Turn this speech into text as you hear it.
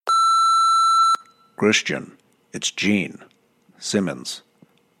Christian, it's Gene Simmons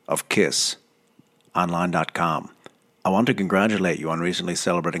of KissOnline.com. I want to congratulate you on recently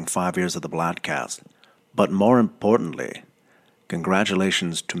celebrating 5 years of the Bladtcast, but more importantly,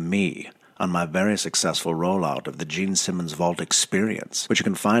 congratulations to me on my very successful rollout of the Gene Simmons Vault experience, which you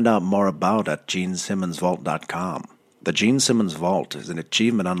can find out more about at genesimmonsvault.com. The Gene Simmons Vault is an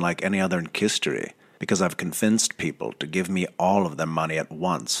achievement unlike any other in history, because I've convinced people to give me all of their money at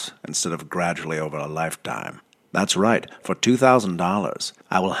once instead of gradually over a lifetime. That's right, for $2,000,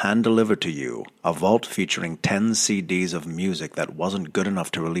 I will hand-deliver to you a vault featuring 10 CDs of music that wasn't good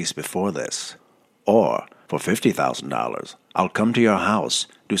enough to release before this. Or, for $50,000, I'll come to your house,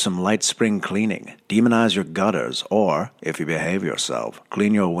 do some light spring cleaning, demonize your gutters, or, if you behave yourself,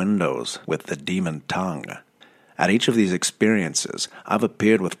 clean your windows with the demon tongue. At each of these experiences, I've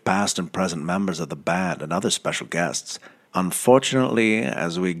appeared with past and present members of the band and other special guests. Unfortunately,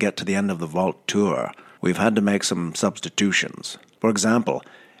 as we get to the end of the Vault tour, we've had to make some substitutions. For example,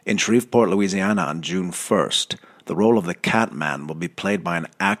 in Shreveport, Louisiana on June 1st, the role of the Catman will be played by an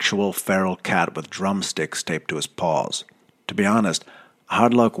actual feral cat with drumsticks taped to his paws. To be honest,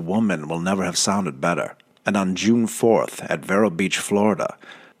 Hard Luck Woman will never have sounded better. And on June 4th, at Vero Beach, Florida,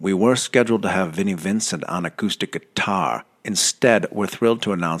 we were scheduled to have Vinnie Vincent on acoustic guitar. Instead, we're thrilled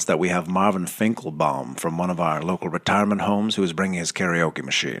to announce that we have Marvin Finkelbaum from one of our local retirement homes who is bringing his karaoke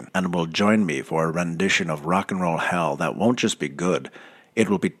machine and will join me for a rendition of Rock and Roll Hell that won't just be good,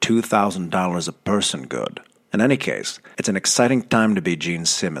 it will be $2,000 a person good. In any case, it's an exciting time to be Gene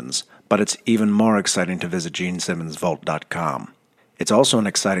Simmons, but it's even more exciting to visit genesimmonsvault.com. It's also an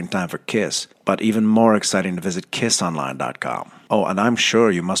exciting time for Kiss, but even more exciting to visit kissonline.com. Oh, and I'm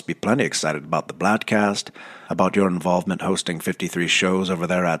sure you must be plenty excited about the Bladtcast, about your involvement hosting 53 shows over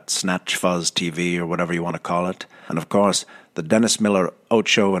there at Snatch Fuzz TV or whatever you want to call it, and of course, the Dennis Miller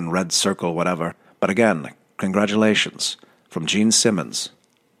Ocho and Red Circle whatever. But again, congratulations from Gene Simmons,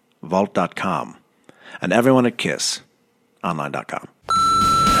 Vault.com, and everyone at KissOnline.com.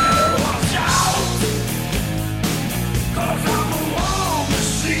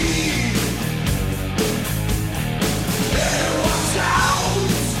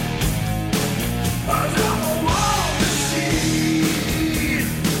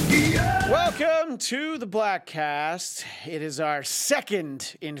 Welcome to the Bladtcast. It is our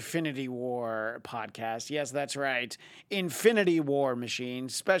second Infinity War podcast. Yes, that's right. Infinity War Machine.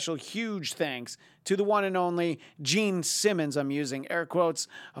 Special huge thanks to the one and only Gene Simmons. I'm using air quotes.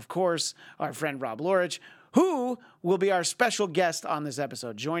 Of course, our friend Rob Laurich, who will be our special guest on this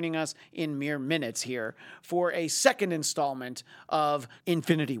episode, joining us in mere minutes here for a second installment of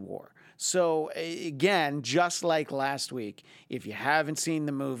Infinity War. So, again, just like last week, if you haven't seen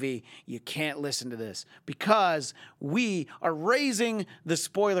the movie, you can't listen to this because we are raising the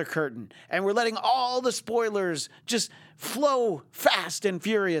spoiler curtain and we're letting all the spoilers just flow fast and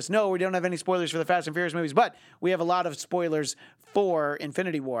furious. No, we don't have any spoilers for the Fast and Furious movies, but we have a lot of spoilers for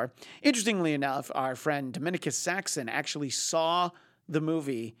Infinity War. Interestingly enough, our friend Dominicus Saxon actually saw the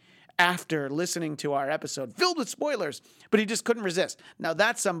movie after listening to our episode filled with spoilers, but he just couldn't resist. Now,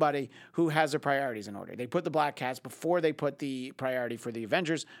 that's somebody who has their priorities in order. They put the Bladtcast before they put the priority for the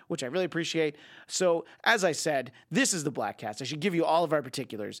Avengers, which I really appreciate. So, as I said, this is the Bladtcast. I should give you all of our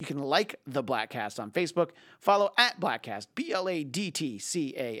particulars. You can like the Bladtcast on Facebook, follow at Bladtcast,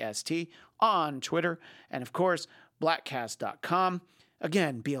 Bladtcast, on Twitter, and of course, Bladtcast.com.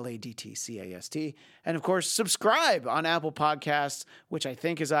 Again, Bladtcast. And of course, subscribe on Apple Podcasts, which I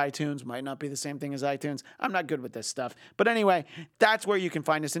think is iTunes. Might not be the same thing as iTunes. I'm not good with this stuff. But anyway, that's where you can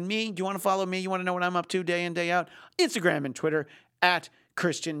find us. And me, do you want to follow me? You want to know what I'm up to day in, day out? Instagram and Twitter at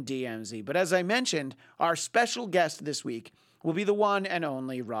ChristianDMZ. But as I mentioned, our special guest this week will be the one and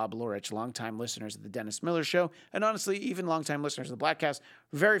only Rob Laurich, longtime listeners of the Dennis Miller Show, and honestly, even longtime listeners of the Bladtcast,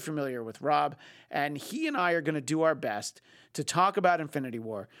 very familiar with Rob. And he and I are going to do our best to talk about Infinity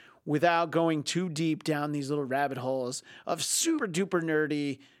War without going too deep down these little rabbit holes of super duper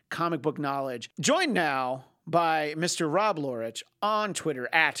nerdy comic book knowledge. Joined now by Mr. Rob Laurich on Twitter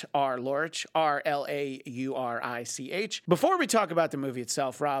at rlaurich, RLAURICH. Before we talk about the movie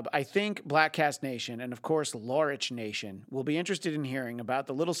itself, Rob, I think Bladtcast Nation and, of course, Laurich Nation will be interested in hearing about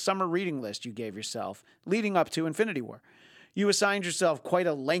the little summer reading list you gave yourself leading up to Infinity War. You assigned yourself quite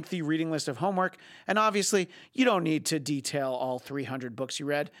a lengthy reading list of homework, and obviously, you don't need to detail all 300 books you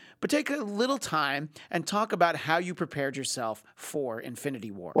read, but take a little time and talk about how you prepared yourself for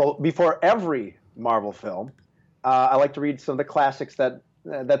Infinity War. Well, before every Marvel film, I like to read some of the classics that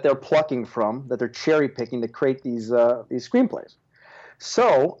they're plucking from, that they're cherry picking to create these screenplays.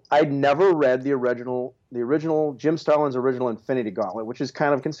 So I'd never read the original the original, Jim Starlin's original Infinity Gauntlet, which is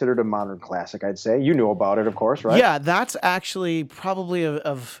kind of considered a modern classic, I'd say. You knew about it, of course, right? Yeah, that's actually probably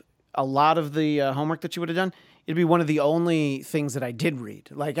of a lot of the homework that you would have done. It'd be one of the only things that I did read.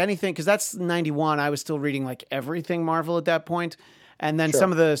 Like anything, because that's 91. I was still reading like everything Marvel at that point. And then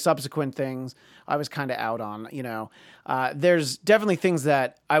some of the subsequent things I was kind of out on, There's definitely things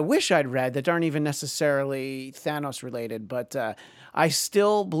that I wish I'd read that aren't even necessarily Thanos related. But I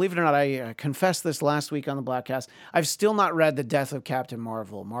still, believe it or not, I confessed this last week on the Bladtcast. I've still not read The Death of Captain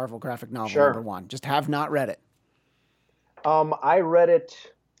Marvel, Marvel graphic novel #1. Just have not read it. I read it,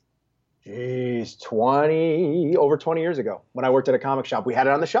 over 20 years ago when I worked at a comic shop. We had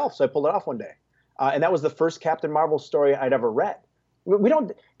it on the shelf, so I pulled it off one day. And that was the first Captain Marvel story I'd ever read.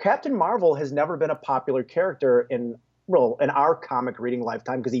 Captain Marvel has never been a popular character in our comic reading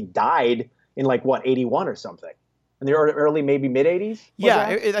lifetime because he died in 81 or something. In the early, maybe mid-'80s? Yeah,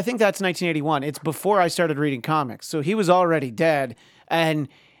 I think that's 1981. It's before I started reading comics. So he was already dead. And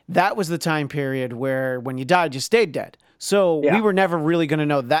that was the time period where when you died, you stayed dead. So we were never really going to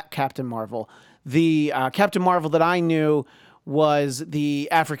know that Captain Marvel. The Captain Marvel that I knew was the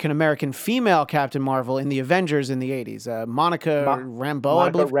African-American female Captain Marvel in the Avengers in the 80s. Monica Rambeau, I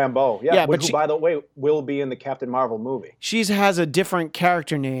believe. Monica Rambeau, yeah. Who, by the way, will be in the Captain Marvel movie. She has a different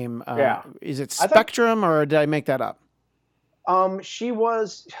character name. Is it Spectrum, or did I make that up? She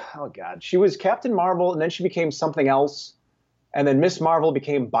was Captain Marvel, and then she became something else. And then Miss Marvel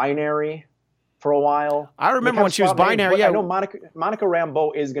became Binary for a while. I remember when she was Binary. I know Monica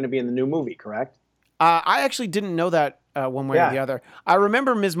Rambeau is going to be in the new movie, correct? I actually didn't know that one way or the other. I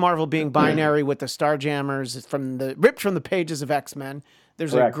remember Ms. Marvel being Binary with the Starjammers ripped from the pages of X-Men.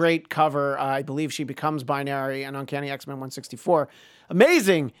 There's a great cover. I believe she becomes Binary in Uncanny X-Men 164.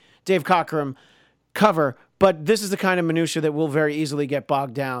 Amazing Dave Cockrum cover. But this is the kind of minutia that will very easily get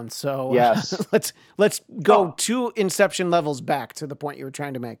bogged down. So let's go 2 Inception levels back to the point you were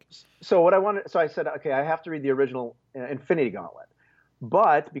trying to make. So I said, okay, I have to read the original Infinity Gauntlet.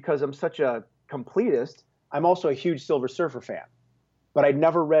 But because I'm such a completist, I'm also a huge Silver Surfer fan. But I'd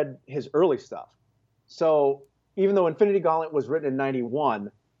never read his early stuff. So even though Infinity Gauntlet was written in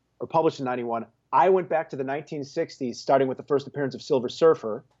 91 or published in 91, I went back to the 1960s, starting with the first appearance of Silver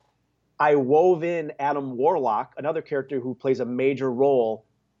Surfer. I wove in Adam Warlock, another character who plays a major role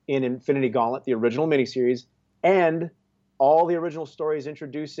in Infinity Gauntlet, the original miniseries, and all the original stories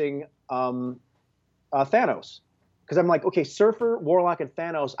introducing Thanos. Because I'm like, okay, Surfer, Warlock, and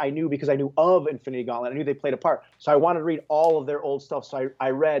Thanos I knew because I knew of Infinity Gauntlet. I knew they played a part. So I wanted to read all of their old stuff. So I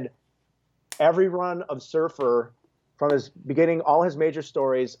read every run of Surfer from his beginning, all his major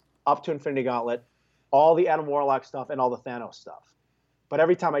stories, up to Infinity Gauntlet, all the Adam Warlock stuff, and all the Thanos stuff. But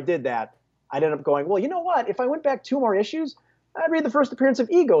every time I did that, I'd end up going, well, you know what? If I went back 2 more issues, I'd read the first appearance of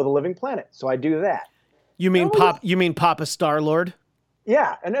Ego, the Living Planet. So I do that. You mean Papa Star-Lord?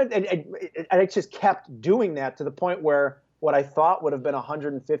 Yeah, and I just kept doing that to the point where what I thought would have been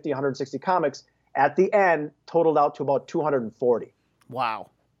 150, 160 comics at the end totaled out to about 240.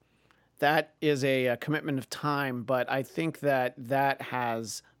 Wow. That is a commitment of time, but I think that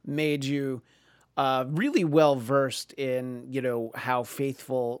has made you really well versed in, how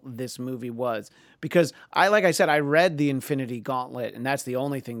faithful this movie was. Because like I said, I read the Infinity Gauntlet, and that's the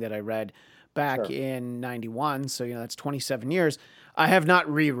only thing that I read back in 91. So, that's 27 years. I have not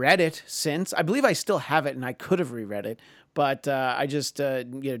reread it since. I believe I still have it, and I could have reread it, but I just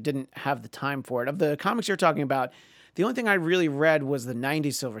didn't have the time for it. Of the comics you're talking about, the only thing I really read was the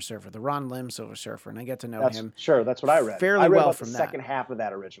 90s Silver Surfer, the Ron Lim Silver Surfer, and I get to know him. Sure, that's what I read. Fairly well about from the that. second half of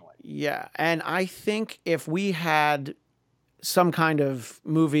that originally. Yeah, and I think if we had some kind of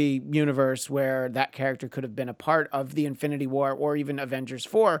movie universe where that character could have been a part of the Infinity War or even Avengers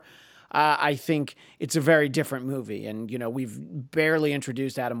 4, I think it's a very different movie. And, we've barely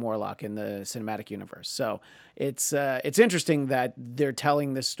introduced Adam Warlock in the cinematic universe. So it's interesting that they're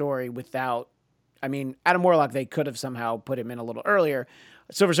telling this story without, Adam Warlock, they could have somehow put him in a little earlier.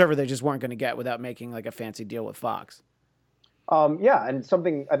 Silver Surfer, they just weren't going to get without making like a fancy deal with Fox. Yeah, and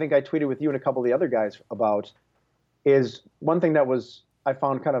something I think I tweeted with you and a couple of the other guys about is one thing that I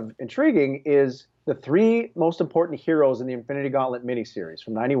found kind of intriguing is the 3 most important heroes in the Infinity Gauntlet miniseries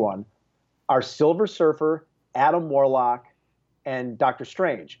from 91 are Silver Surfer, Adam Warlock, and Doctor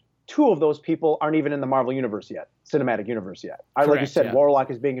Strange. 2 of those people aren't even in the Marvel universe yet, cinematic universe yet. Like you said,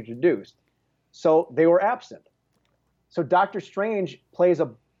 Warlock is being introduced. So they were absent. So Doctor Strange plays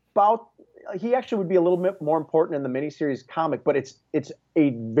he actually would be a little bit more important in the miniseries comic, but it's a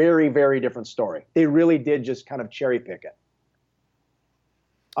very, very different story. They really did just kind of cherry pick it.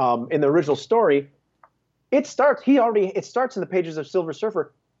 In the original story, it starts in the pages of Silver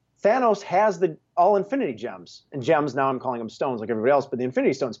Surfer Thanos has all Infinity Gems. And gems, now I'm calling them stones like everybody else, but the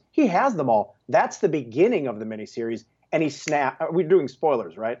Infinity Stones, he has them all. That's the beginning of the miniseries, and he snapped. We're doing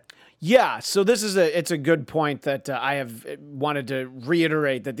spoilers, right? Yeah, so it's a good point that I have wanted to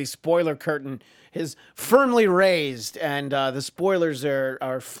reiterate, that the spoiler curtain is firmly raised, and the spoilers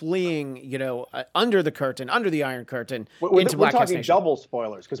are fleeing, under the curtain, under the Iron Curtain, into we're Bladtcast talking Nation. double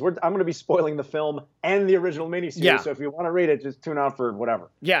spoilers, because I'm going to be spoiling the film and the original miniseries. Yeah. So if you want to read it, just tune out for whatever.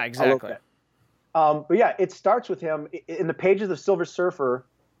 Yeah, exactly. But yeah, it starts with him in the pages of Silver Surfer.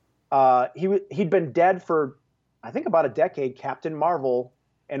 He'd been dead for, I think, about a decade. Captain Marvel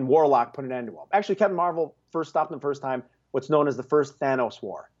and Warlock put an end to him. Actually, Captain Marvel first stopped him the first time, what's known as the first Thanos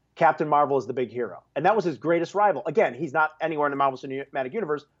War. Captain Marvel is the big hero. And that was his greatest rival. Again, he's not anywhere in the Marvel Cinematic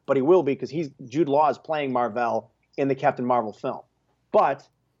Universe, but he will be, because Jude Law is playing Mar-Vell in the Captain Marvel film. But,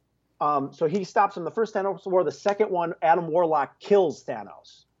 so he stops him the first Thanos War. The second one, Adam Warlock kills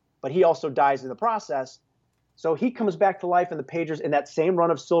Thanos, but he also dies in the process. So he comes back to life in the pages in that same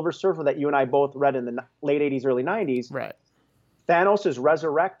run of Silver Surfer that you and I both read in the late 80s, early 90s. Right. Thanos is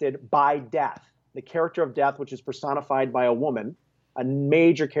resurrected by Death, the character of Death, which is personified by a woman, a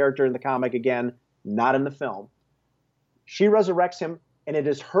major character in the comic, again, not in the film. She resurrects him, and it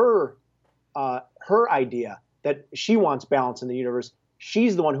is her idea that she wants balance in the universe.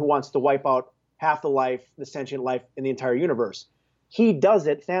 She's the one who wants to wipe out half the sentient life in the entire universe. He does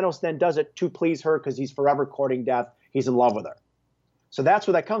it. Thanos then does it to please her, because he's forever courting Death. He's in love with her. So that's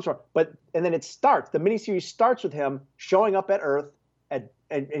where that comes from. And then it starts. The miniseries starts with him showing up at Earth, and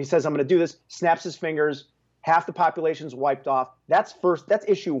he says, "I'm going to do this." Snaps his fingers. Half the population's wiped off. That's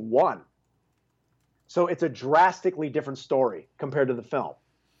issue 1. So it's a drastically different story compared to the film.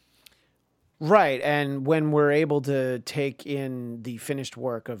 Right, and when we're able to take in the finished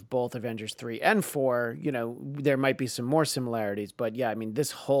work of both Avengers 3 and 4, there might be some more similarities. But yeah, I mean,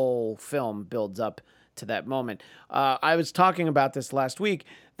 this whole film builds up to that moment. I was talking about this last week,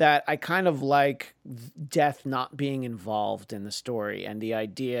 that I kind of like Death not being involved in the story, and the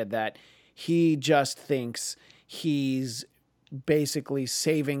idea that he just thinks he's basically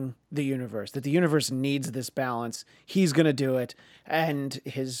saving the universe, that the universe needs this balance. He's going to do it. And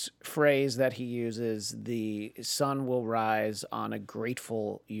his phrase that he uses, the sun will rise on a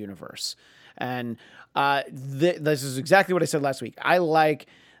grateful universe. And this is exactly what I said last week. I like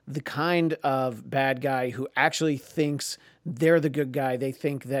the kind of bad guy who actually thinks they're the good guy. They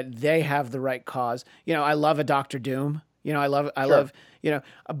think that they have the right cause. I love a Doctor Doom. I love,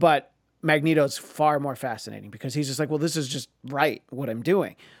 but Magneto's far more fascinating, because he's just like, well, this is just right, what I'm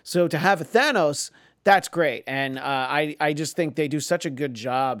doing. So to have a Thanos, that's great. And I just think they do such a good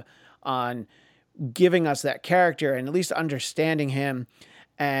job on giving us that character and at least understanding him.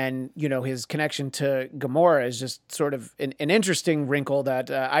 And, his connection to Gamora is just sort of an interesting wrinkle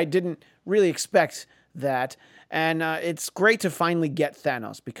that I didn't really expect that. And it's great to finally get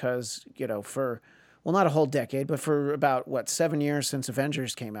Thanos, because, for, well, not a whole decade, but for about, 7 years since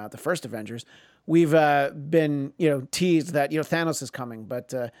Avengers came out, the first Avengers, we've been, teased that, Thanos is coming.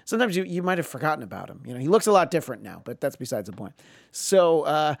 But sometimes you might have forgotten about him. He looks a lot different now, but that's besides the point.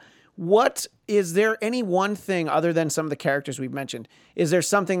 So is there any one thing other than some of the characters we've mentioned? Is there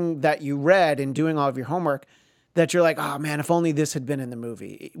something that you read in doing all of your homework that you're like, oh man, if only this had been in the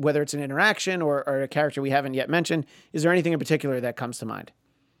movie, whether it's an interaction or a character we haven't yet mentioned? Is there anything in particular that comes to mind?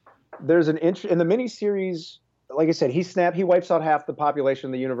 There's in the miniseries, like I said, he wipes out half the population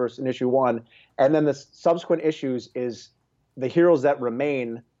of the universe in issue 1. And then the subsequent issues is the heroes that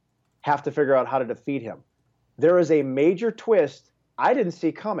remain have to figure out how to defeat him. There is a major twist I didn't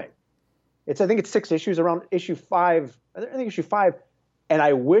see coming. I think it's 6 issues, around issue 5. I think issue 5. And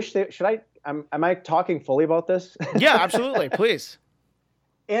I wish am I talking fully about this? Yeah, absolutely. Please.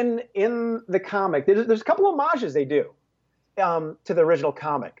 In the comic, there's a couple of homages they do to the original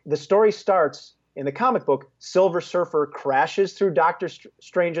comic. The story starts in the comic book. Silver Surfer crashes through Doctor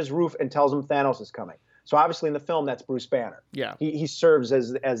Strange's roof and tells him Thanos is coming. So obviously in the film, that's Bruce Banner. Yeah. He serves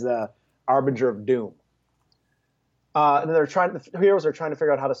as the Arbinger of Doom. And the heroes are trying to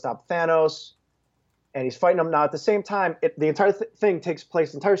figure out how to stop Thanos, and he's fighting them. Now, at the same time, the entire the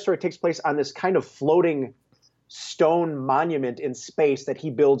entire story takes place on this kind of floating stone monument in space that he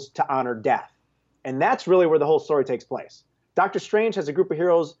builds to honor Death. And that's really where the whole story takes place. Doctor Strange has a group of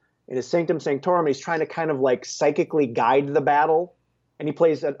heroes in his Sanctum Sanctorum. He's trying to kind of like psychically guide the battle, and he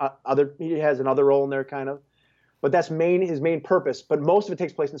plays he has another role in there kind of. But that's his main purpose. But most of it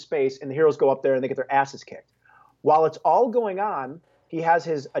takes place in space, and the heroes go up there and they get their asses kicked. While it's all going on, he has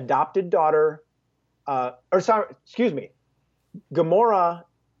his adopted daughter, Gamora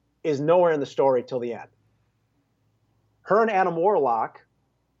is nowhere in the story till the end. Her and Adam Warlock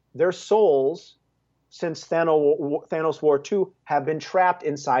their souls, since Thanos War 2, have been trapped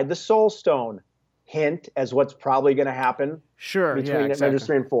inside the Soul Stone. Hint as what's probably going to happen between Avengers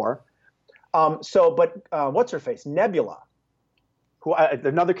 3 and 4. What's her face? Nebula, who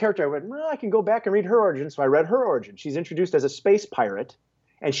another character. I went, well, I can go back and read her origin. So I read her origin. She's introduced as a space pirate,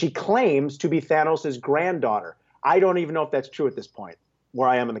 and she claims to be Thanos' granddaughter. I don't even know if that's true at this point, where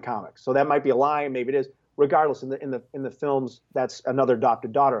I am in the comics. So that might be a lie. Maybe it is. Regardless, in the films, that's another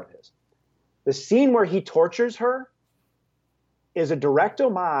adopted daughter of his. The scene where he tortures her is a direct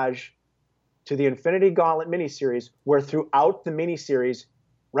homage to the Infinity Gauntlet miniseries, where throughout the miniseries,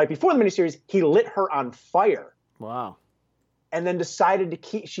 right before the miniseries, he lit her on fire. Wow. And then decided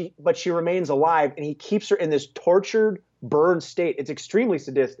to but she remains alive, and he keeps her in this tortured, burned state. It's extremely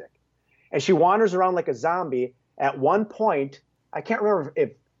sadistic. And she wanders around like a zombie. At one point, I can't remember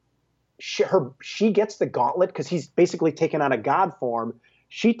if she gets the gauntlet, because he's basically taken on a god form.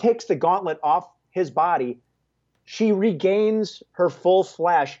 She takes the gauntlet off his body. She regains her full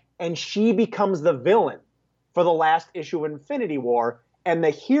flesh, and she becomes the villain for the last issue of Infinity War. And the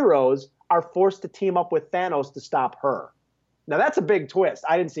heroes are forced to team up with Thanos to stop her. Now, that's a big twist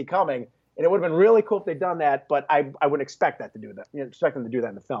I didn't see coming. And it would have been really cool if they'd done that, but I wouldn't expect that to do that. Expect them to do that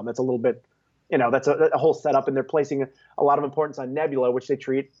in the film. That's a little bit, that's a whole setup, and they're placing a lot of importance on Nebula, which they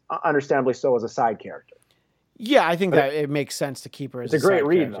treat, understandably so, as a side character. Yeah, I think that it makes sense to keep her as a great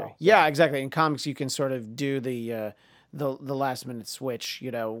read, character. though. Yeah, exactly. In comics, you can sort of do the last minute switch,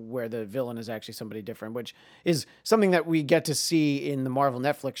 where the villain is actually somebody different, which is something that we get to see in the Marvel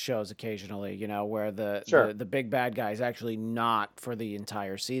Netflix shows occasionally, where the big bad guy is actually not for the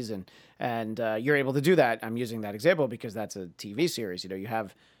entire season. And you're able to do that. I'm using that example because that's a TV series. You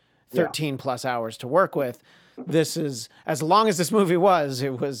have 13 plus hours to work with. This is, as long as this movie was,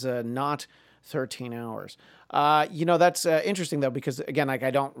 it was not 13 hours. That's interesting, though, because, again,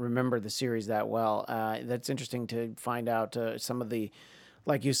 I don't remember the series that well. That's interesting to find out some of the,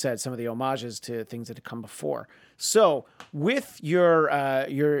 like you said, some of the homages to things that have come before. So with your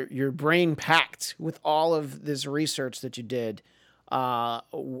brain packed with all of this research that you did,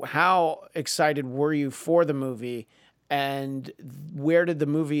 how excited were you for the movie, and where did the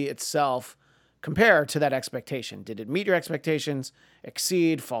movie itself compare to that expectation? Did it meet your expectations,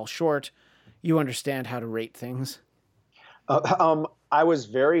 exceed, fall short? You understand how to rate things. I was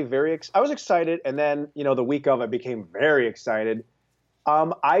very, very I was excited. And then, the week of, I became very excited.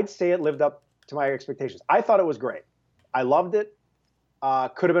 I'd say it lived up to my expectations. I thought it was great. I loved it.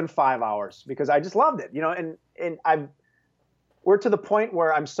 Could have been 5 hours because I just loved it, and we're to the point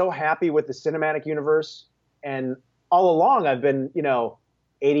where I'm so happy with the cinematic universe. And all along I've been,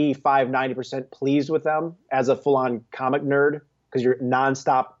 85, 90% pleased with them as a full-on comic nerd, because you're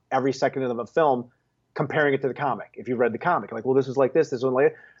nonstop every second of a film comparing it to the comic. If you've read the comic, like, well, this is like this one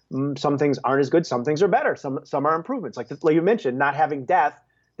like some things aren't as good, some things are better, some are improvements. Like you mentioned, not having death.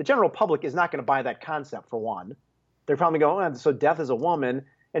 The general public is not going to buy that concept, for one. They're probably going, so death is a woman.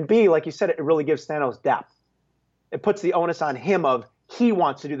 And B, like you said, it really gives Thanos depth. It puts the onus on him of he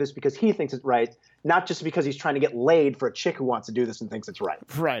wants to do this because he thinks it's right, not just because he's trying to get laid for a chick who wants to do this and thinks it's right.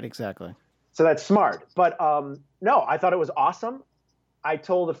 Right, exactly. So that's smart. But no, I thought it was awesome. I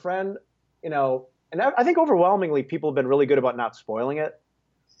told a friend, and I think overwhelmingly people have been really good about not spoiling it.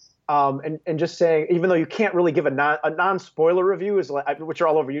 And just saying, even though you can't really give a non-spoiler review, is like, which are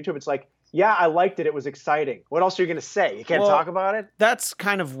all over YouTube, it's like, yeah, I liked it. It was exciting. What else are you going to say? You can't talk about it? That's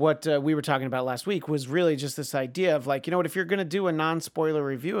kind of what we were talking about last week, was really just this idea of like, if you're going to do a non-spoiler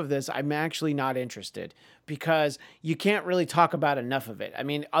review of this, I'm actually not interested, because you can't really talk about enough of it. I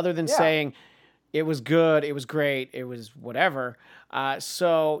mean, other than saying it was good, it was great, it was whatever.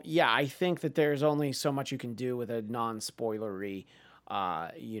 So, yeah, I think that there's only so much you can do with a non-spoilery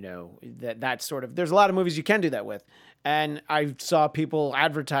that sort of, there's a lot of movies you can do that with. And I saw people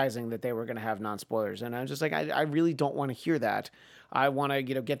advertising that they were going to have non-spoilers. And I was just like, I really don't want to hear that. I want to,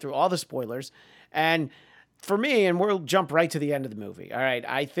 get through all the spoilers. And for me, and we'll jump right to the end of the movie. All right.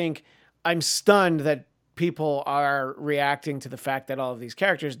 I think I'm stunned that people are reacting to the fact that all of these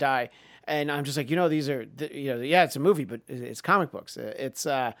characters die. And I'm just like, these are, yeah, it's a movie, but it's comic books. It's,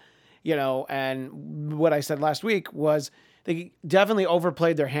 and what I said last week was, they definitely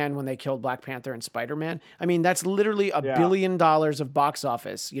overplayed their hand when they killed Black Panther and Spider-Man. I mean, that's literally $1 billion of box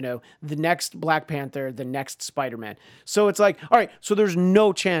office, the next Black Panther, the next Spider-Man. So it's like, all right, so there's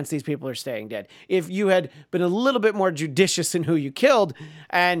no chance these people are staying dead. If you had been a little bit more judicious in who you killed,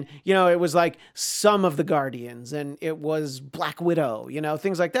 and, it was like some of the Guardians, and it was Black Widow,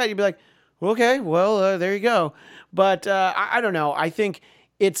 things like that, you'd be like, okay, well, there you go. But I don't know. I think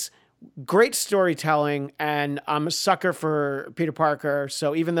it's great storytelling, and I'm a sucker for Peter Parker.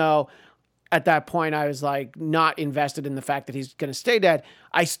 So even though at that point I was like not invested in the fact that he's going to stay dead,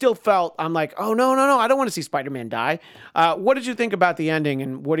 I still felt, I'm like, oh, no, I don't want to see Spider-Man die. What did you think about the ending,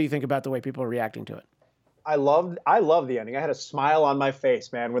 and what do you think about the way people are reacting to it? I love the ending. I had a smile on my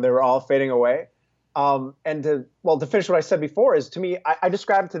face, man, when they were all fading away. And to finish what I said before is, to me, I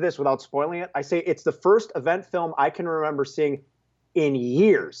describe it to this without spoiling it. I say it's the first event film I can remember seeing in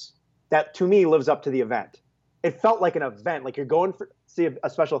years that, to me, lives up to the event. It felt like an event, like you're going to see a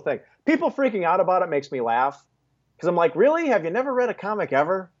special thing. People freaking out about it makes me laugh, because I'm like, really? Have you never read a comic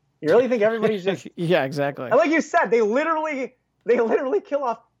ever? You really think everybody's just... Yeah, exactly. And like you said, they literally kill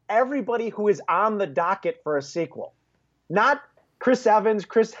off everybody who is on the docket for a sequel. Not Chris Evans,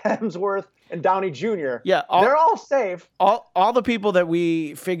 Chris Hemsworth, and Downey Jr. Yeah, they're all safe. All the people that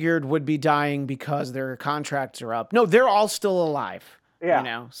we figured would be dying because their contracts are up. No, they're all still alive. Yeah. You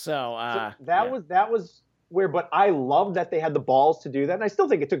know, so that was weird, but I love that they had the balls to do that. And I still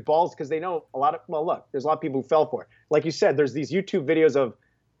think it took balls, because they know there's a lot of people who fell for it. Like you said, there's these YouTube videos of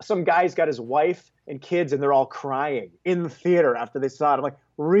some guy's got his wife and kids, and they're all crying in the theater after they saw it. I'm like,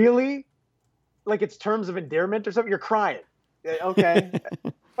 really? Like it's terms of endearment or something? You're crying. Okay.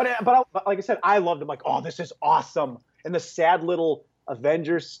 But like I said, I loved it. I'm like, oh, this is awesome. And the sad little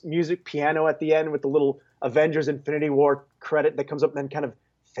Avengers music piano at the end with the little Avengers Infinity War credit that comes up and then kind of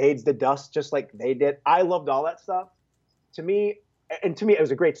fades to dust, just like they did. I loved all that stuff. To me, it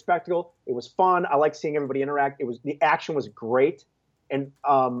was a great spectacle. It was fun. I like seeing everybody interact. The action was great. And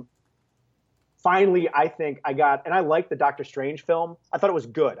finally, I think and I liked the Doctor Strange film. I thought it was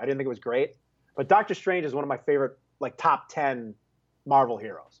good. I didn't think it was great. But Doctor Strange is one of my favorite, like, top 10 Marvel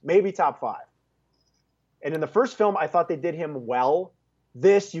heroes, maybe top 5. And in the first film, I thought they did him well.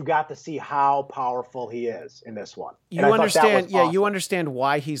 This, you got to see how powerful he is in this one. You understand, awesome. You understand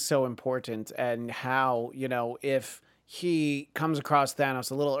why he's so important, and how, if he comes across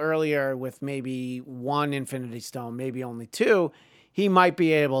Thanos a little earlier with maybe 1 Infinity Stone, maybe only 2, he might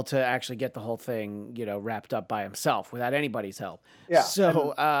be able to actually get the whole thing, wrapped up by himself without anybody's help. Yeah.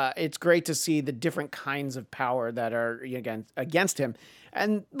 So it's great to see the different kinds of power that are against him.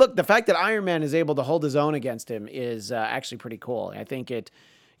 And look, the fact that Iron Man is able to hold his own against him is actually pretty cool. I think it,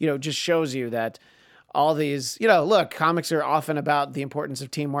 just shows you that all these, look, comics are often about the importance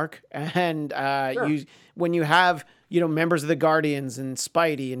of teamwork. And Sure. when you have, members of the Guardians and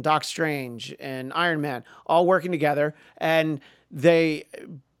Spidey and Doc Strange and Iron Man all working together, and they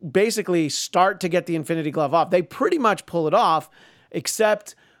basically start to get the Infinity Glove off. They pretty much pull it off,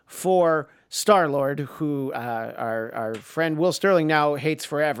 except for Star-Lord, who our friend Will Sterling now hates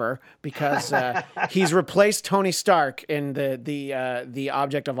forever, because he's replaced Tony Stark in the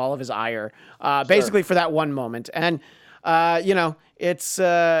object of all of his ire, basically for that one moment. And it's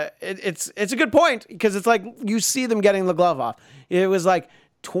a good point, because it's like you see them getting the glove off. It was like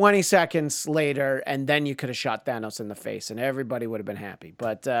 20 seconds later, and then you could have shot Thanos in the face, and everybody would have been happy.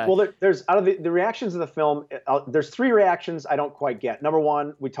 But there's out of the reactions of the film, there's 3 reactions I don't quite get. Number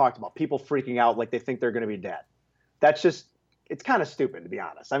 1, we talked about people freaking out like they think they're going to be dead. That's just, it's kind of stupid, to be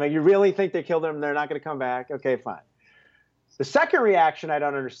honest. I mean, you really think they killed them and they're not going to come back? Okay, fine. The second reaction I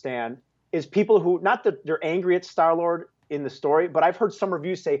don't understand is people who, not that they're angry at Star-Lord in the story, but I've heard some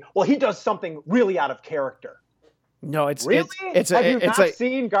reviews say, well, he does something really out of character. No, it's really. Have you not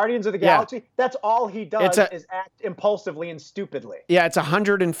seen Guardians of the Galaxy? Yeah. That's all he does is act impulsively and stupidly. Yeah, it's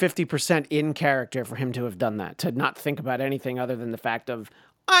 150% in character for him to have done that, to not think about anything other than the fact of,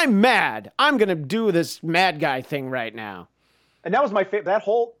 I'm mad. I'm going to do this mad guy thing right now. And that was my favorite.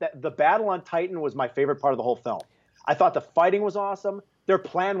 The battle on Titan was my favorite part of the whole film. I thought the fighting was awesome. Their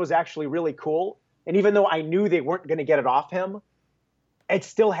plan was actually really cool. And even though I knew they weren't going to get it off him, it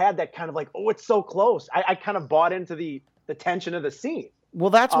still had that kind of like, oh, it's so close. I kind of bought into the tension of the scene. Well,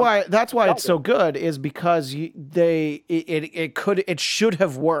 that's why it's so good, is because it should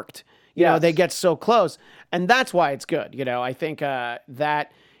have worked. You know, they get so close, and that's why it's good. I think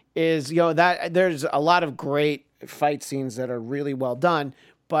that is, that there's a lot of great fight scenes that are really well done.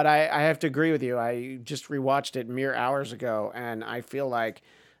 But I have to agree with you. I just rewatched it mere hours ago, and I feel like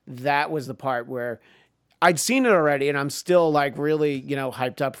that was the part where I'd seen it already, and I'm still like really,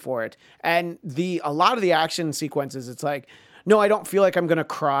 hyped up for it. And a lot of the action sequences, it's like, no, I don't feel like I'm going to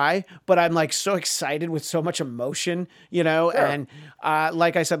cry, but I'm like so excited with so much emotion, Sure. And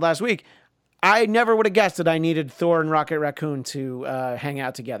like I said last week, I never would have guessed that I needed Thor and Rocket Raccoon to hang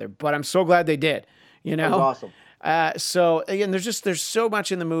out together, but I'm so glad they did, That was awesome. So again, there's so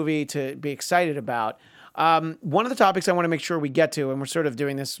much in the movie to be excited about. One of the topics I want to make sure we get to, and we're sort of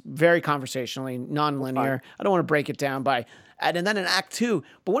doing this very conversationally, non-linear. I don't want to break it down and then in Act 2.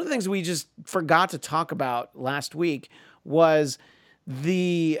 But one of the things we just forgot to talk about last week was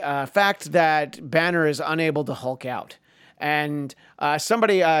the fact that Banner is unable to Hulk out. And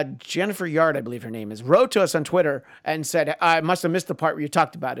somebody, Jennifer Yard, I believe her name is, wrote to us on Twitter and said, I must have missed the part where you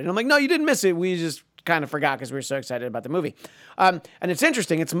talked about it. And I'm like, no, you didn't miss it. We just kind of forgot because we were so excited about the movie. And it's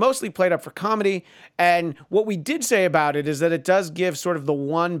interesting. It's mostly played up for comedy. And what we did say about it is that it does give sort of the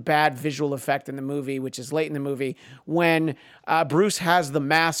one bad visual effect in the movie, which is late in the movie, when Bruce has the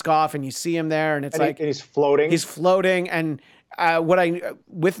mask off and you see him there. And and he's floating. He's floating. And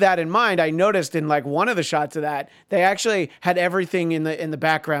with that in mind, I noticed in like one of the shots of that, they actually had everything in the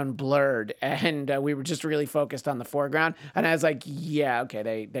background blurred, and we were just really focused on the foreground. And I was like, yeah,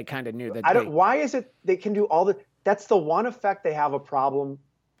 okay, they kind of knew that. Why is it they can do all the? That's the one effect they have a problem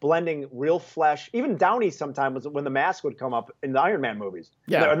blending real flesh. Even Downey sometimes when the mask would come up in the Iron Man movies,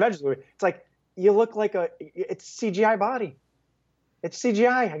 the Avengers movie, it's like you look like it's CGI body. It's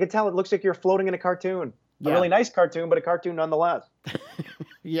CGI. I can tell it looks like you're floating in a cartoon. A really nice cartoon, but a cartoon nonetheless.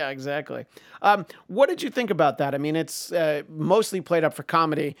 Yeah, exactly. What did you think about that? I mean, it's mostly played up for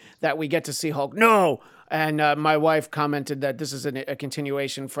comedy that we get to see Hulk. No! And my wife commented that this is a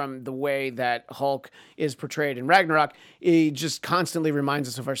continuation from the way that Hulk is portrayed in Ragnarok. He just constantly reminds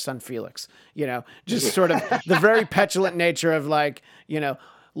us of our son Felix. Just sort of the very petulant nature of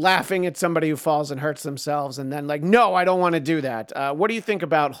laughing at somebody who falls and hurts themselves, and then no, I don't want to do that. What do you think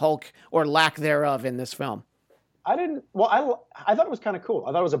about Hulk or lack thereof in this film? I thought it was kind of cool.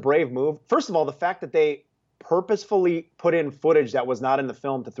 I thought it was a brave move. First of all, the fact that they purposefully put in footage that was not in the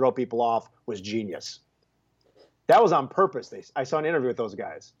film to throw people off was genius. That was on purpose. I saw an interview with those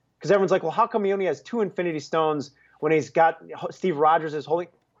guys because everyone's like, well, how come he only has 2 Infinity Stones when he's got Steve Rogers is holding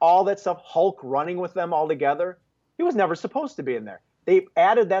all that stuff, Hulk running with them all together? He was never supposed to be in there. They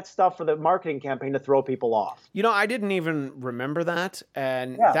added that stuff for the marketing campaign to throw people off. I didn't even remember that,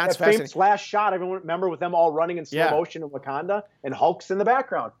 and that's that fascinating. Famous last shot, everyone remember with them all running in slow motion in Wakanda, and Hulk's in the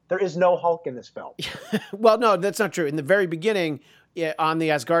background. There is no Hulk in this film. Well, no, that's not true. In the very beginning, on the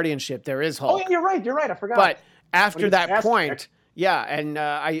Asgardian ship, there is Hulk. Oh, yeah, you're right. I forgot. But after that point, and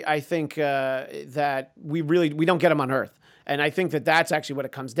I think that we don't get him on Earth, and I think that that's actually what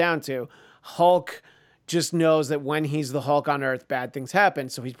it comes down to. Hulk just knows that when he's the Hulk on Earth, bad things happen.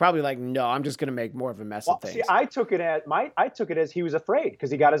 So he's probably like, no, I'm just going to make more of a mess of things. See, I took it as he was afraid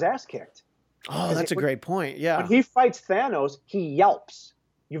because he got his ass kicked. Oh, that's a great point. Yeah. When he fights Thanos, he yelps.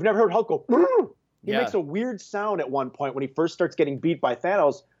 You've never heard Hulk go, Brr! He makes a weird sound at one point when he first starts getting beat by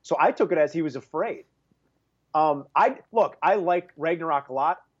Thanos. So I took it as he was afraid. I like Ragnarok a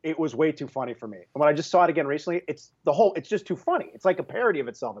lot. It was way too funny for me. And when I just saw it again recently, it's just too funny. It's like a parody of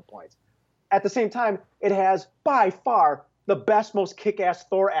itself at points. At the same time, it has by far the best, most kick-ass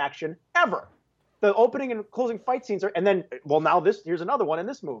Thor action ever. The opening and closing fight scenes here's another one in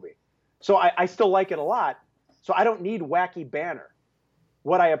this movie. So I still like it a lot. So I don't need wacky Banner.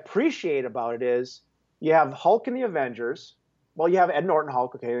 What I appreciate about it is you have Hulk in the Avengers. Well, you have Ed Norton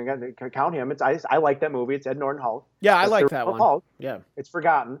Hulk. Okay, you got to count him. I like that movie. It's Ed Norton Hulk. Yeah, I like that one. Hulk. Yeah, it's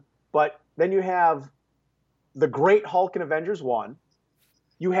forgotten. But then you have the Great Hulk in Avengers 1.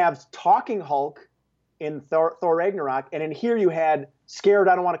 You have Talking Hulk in Thor Ragnarok, and in here you had Scared,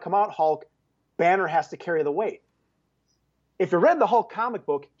 I Don't Want to Come Out Hulk. Banner has to carry the weight. If you read the Hulk comic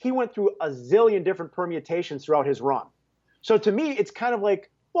book, he went through a zillion different permutations throughout his run. So to me, it's kind of like,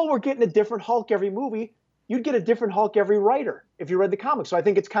 well, we're getting a different Hulk every movie. You'd get a different Hulk every writer if you read the comics. So I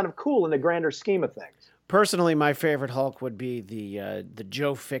think it's kind of cool in the grander scheme of things. Personally, my favorite Hulk would be the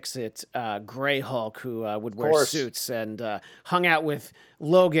Joe Fixit gray Hulk who would wear suits and hung out with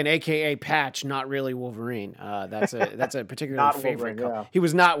Logan, a.k.a. Patch, not really Wolverine. That's a particularly favorite Hulk. Yeah. He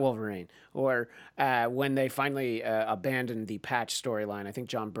was not Wolverine. Or when they finally abandoned the Patch storyline, I think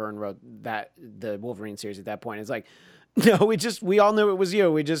John Byrne wrote the Wolverine series at that point. It's like, no, we all knew it was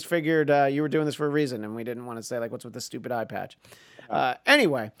you. We just figured you were doing this for a reason, and we didn't want to say, what's with the stupid eye patch?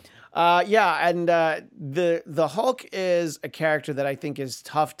 Anyway... the Hulk is a character that I think is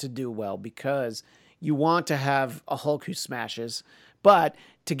tough to do well because you want to have a Hulk who smashes, but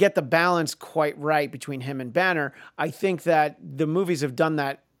to get the balance quite right between him and Banner, I think that the movies have done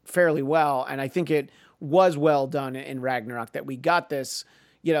that fairly well, and I think it was well done in Ragnarok that we got this,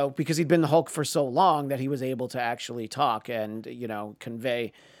 because he'd been the Hulk for so long that he was able to actually talk and,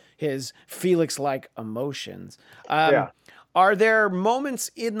 convey his Felix-like emotions. Are there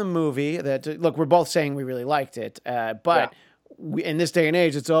moments in the movie that, look, we're both saying we really liked it, but in this day and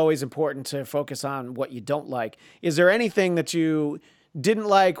age, it's always important to focus on what you don't like. Is there anything that you didn't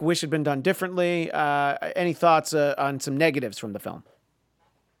like, wish had been done differently. Any thoughts on some negatives from the film?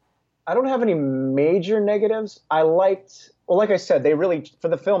 I don't have any major negatives. Like I said, for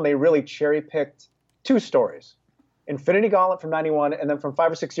the film, they really cherry picked two stories. Infinity Gauntlet from 91, and then from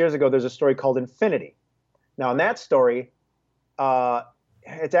 5 or 6 years ago, there's a story called Infinity. Now, in that story,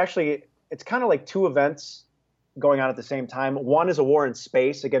 it's kind of like two events going on at the same time. One is a war in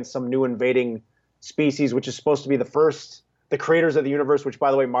space against some new invading species, which is supposed to be the creators of the universe, which,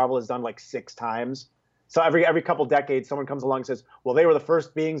 by the way, Marvel has done like 6 times. So every couple decades, someone comes along and says, well, they were the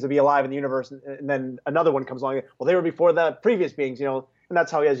first beings to be alive in the universe. And then another one comes along, well, they were before the previous beings, and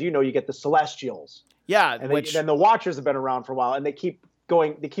that's how, as you know, you get the Celestials. Yeah. And then the Watchers have been around for a while, and they keep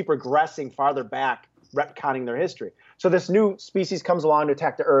regressing farther back, retconning their history. So this new species comes along to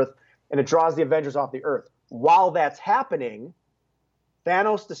attack the Earth, and it draws the Avengers off the Earth. While that's happening,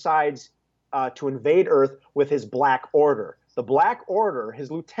 Thanos decides to invade Earth with his Black Order. The Black Order,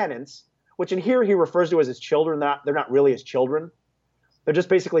 his lieutenants, which in here he refers to as his children. They're not really his children. They're just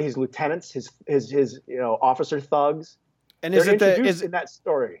basically his lieutenants, his officer thugs. And in that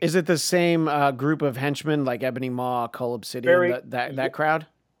story? Is it the same group of henchmen like Ebony Maw, Cull Obsidian, that crowd?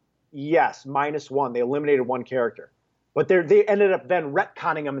 Yes, -1. They eliminated one character, but they ended up then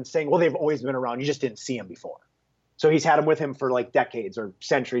retconning them and saying, well, they've always been around. You just didn't see them before. So he's had them with him for like decades or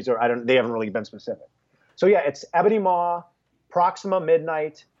centuries, or they haven't really been specific. So yeah, it's Ebony Maw, Proxima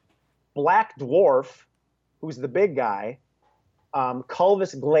Midnight, Black Dwarf, who's the big guy,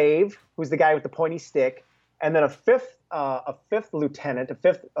 Culvis Glaive, who's the guy with the pointy stick, and then a fifth lieutenant, a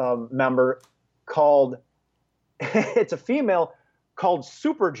fifth member called it's a female called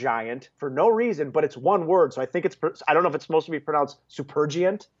Supergiant for no reason, but it's one word, so I think I don't know if it's supposed to be pronounced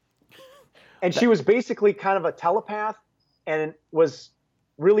Supergiant. And she was basically kind of a telepath, and was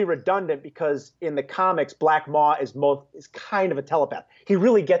really redundant because in the comics, Black Maw is kind of a telepath. He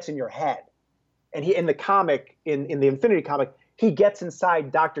really gets in your head, and in the Infinity comic, he gets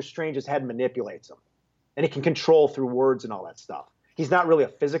inside Doctor Strange's head and manipulates him, and he can control through words and all that stuff. He's not really a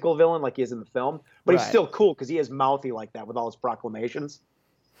physical villain like he is in the film, but He's still cool because he is mouthy like that with all his proclamations.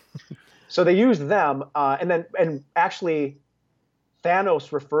 So they used them, and actually,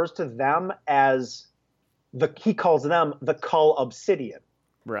 Thanos refers to them as he calls them the Cull Obsidian.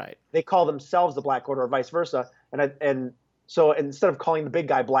 Right. They call themselves the Black Order, or vice versa. And so instead of calling the big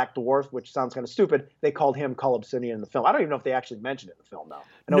guy Black Dwarf, which sounds kind of stupid, they called him Cull Obsidian in the film. I don't even know if they actually mentioned it in the film now.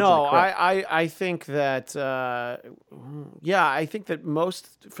 I think that I think that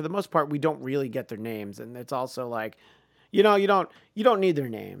for the most part, we don't really get their names, and it's also like, you don't need their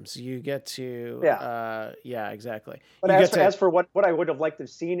names. You get to exactly. But as for what I would have liked to have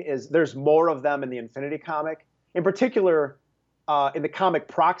seen is there's more of them in the Infinity comic. In particular, in the comic,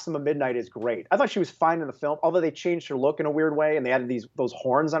 Proxima Midnight is great. I thought she was fine in the film, although they changed her look in a weird way and they added those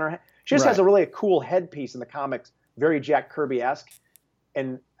horns on her head. She just has a really cool headpiece in the comics, very Jack Kirby-esque.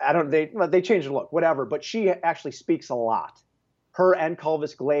 And they changed her look, whatever. But she actually speaks a lot. Her and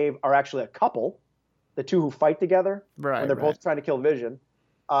Culvis Glaive are actually a couple, the two who fight together when they're both trying to kill Vision.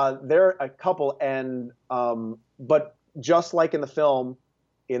 They're a couple, and but just like in the film,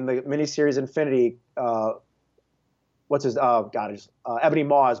 in the miniseries Infinity, Ebony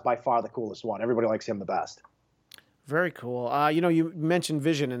Maw is by far the coolest one. Everybody likes him the best. Very cool. You mentioned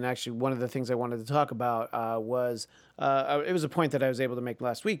Vision, and actually one of the things I wanted to talk about was it was a point that I was able to make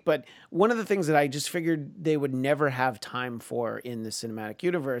last week, but one of the things that I just figured they would never have time for in the cinematic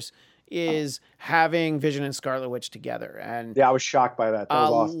universe is having Vision and Scarlet Witch together. And yeah, I was shocked by that. That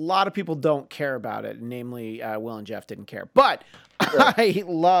was awesome. A lot of people don't care about it, namely Will and Jeff didn't care. But sure. I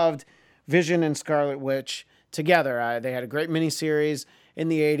loved Vision and Scarlet Witch together. They had a great miniseries in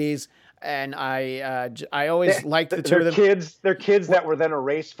the 80s. And I always liked the two of them. They're kids that were then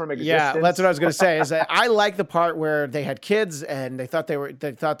erased from existence. Yeah, that's what I was going to say. Is that I like the part where they had kids and they thought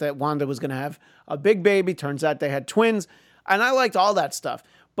that Wanda was going to have a big baby. Turns out they had twins, and I liked all that stuff.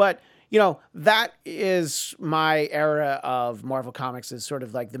 But that is my era of Marvel Comics, is sort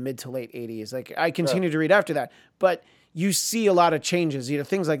of like the mid to late 80s. Like I continue to read after that, but you see a lot of changes,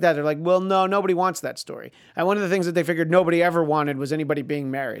 things like that. They're like, well, no, nobody wants that story. And one of the things that they figured nobody ever wanted was anybody being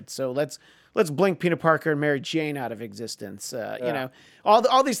married. So let's blink Peter Parker and Mary Jane out of existence.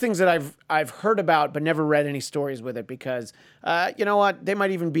 All these things that I've heard about, but never read any stories with it because, you know what? They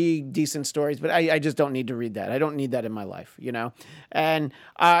might even be decent stories, but I just don't need to read that. I don't need that in my life, And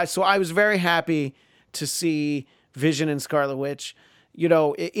so I was very happy to see Vision and Scarlet Witch,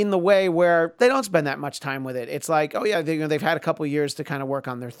 in the way where they don't spend that much time with it. It's like, oh yeah, they've had a couple of years to kind of work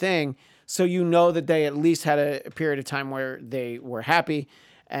on their thing. So that they at least had a period of time where they were happy.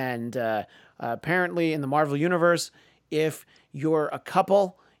 And apparently in the Marvel Universe, if you're a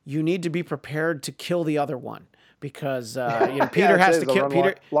couple, you need to be prepared to kill the other one. Because Peter has to kill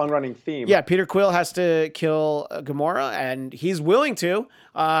Peter. Long-running theme. Yeah, Peter Quill has to kill Gamora, and he's willing to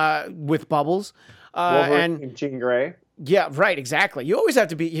with Bubbles. Wolverine and Jean Grey. Yeah, right. Exactly. You always have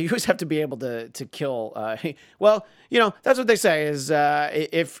to be able to kill. Well, that's what they say is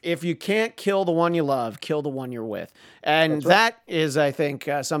if you can't kill the one you love, kill the one you're with, and that is, I think,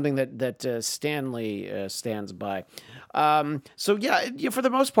 something that Stanley stands by. So for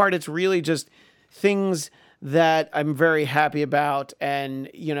the most part, it's really just things that I'm very happy about. And,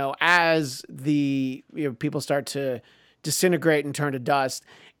 as the people start to disintegrate and turn to dust,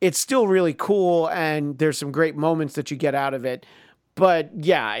 it's still really cool. And there's some great moments that you get out of it. But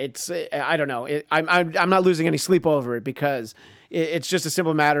yeah, I don't know. I'm not losing any sleep over it because it's just a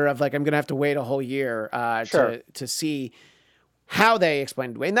simple matter of like, I'm going to have to wait a whole year to see how they explain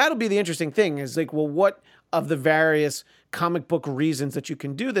it away. And that'll be the interesting thing is like, well, what of the various comic book reasons that you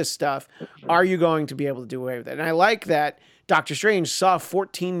can do this stuff are you going to be able to do away with it? And I like that Doctor Strange saw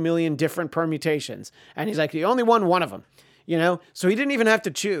 14 million different permutations and he's like, he only won one of them, so he didn't even have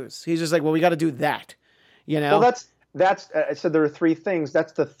to choose. He's just like, well, we got to do that, Well, that's I said there are three things.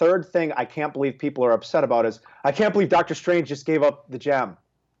 That's the third thing I can't believe people are upset about is I can't believe Doctor Strange just gave up the gem.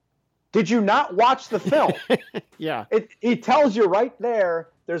 Did you not watch the film? Yeah. He tells you right there,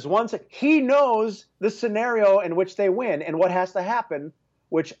 there's he knows the scenario in which they win and what has to happen,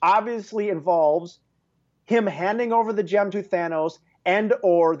 which obviously involves him handing over the gem to Thanos and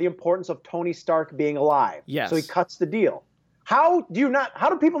or the importance of Tony Stark being alive. Yes. So he cuts the deal. How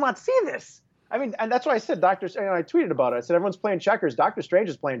do people not see this? I mean, and that's why I said I tweeted about it. I said, everyone's playing checkers. Doctor Strange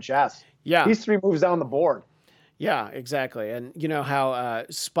is playing chess. Yeah. He's 3 moves down the board. Yeah, exactly. And you know how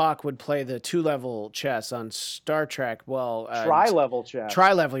Spock would play the 2-level chess on Star Trek? Well, tri-level chess.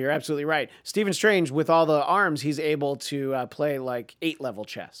 Tri-level, you're absolutely right. Stephen Strange, with all the arms, he's able to play like 8-level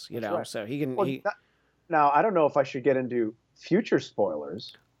chess, Right. So he can... Now, I don't know if I should get into future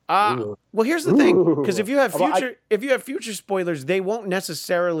spoilers. Well, here's the thing, because if you have future spoilers, they won't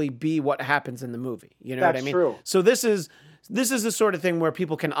necessarily be what happens in the movie. You know what I mean? That's true. So this is the sort of thing where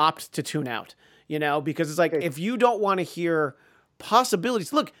people can opt to tune out. Because it's like, if you don't want to hear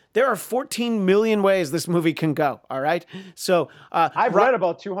possibilities, look, there are 14 million ways this movie can go. All right. So I've read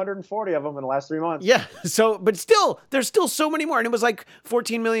about 240 of them in the last 3 months. Yeah. So, but still, there's still so many more. And it was like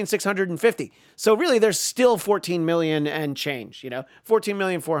 14,650,000. So really, there's still 14 million and change,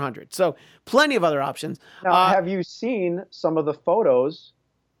 14,400,000. So plenty of other options. Now, have you seen some of the photos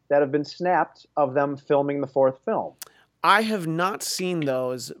that have been snapped of them filming the 4th film? I have not seen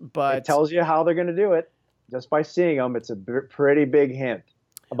those, but... It tells you how they're going to do it. Just by seeing them, it's a pretty big hint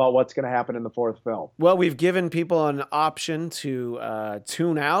about what's going to happen in the 4th film. Well, we've given people an option to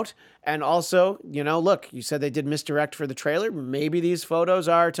tune out. And also, look, you said they did misdirect for the trailer. Maybe these photos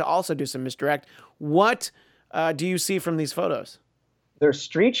are to also do some misdirect. What do you see from these photos? They're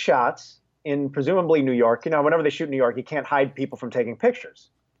street shots in presumably New York. Whenever they shoot in New York, you can't hide people from taking pictures.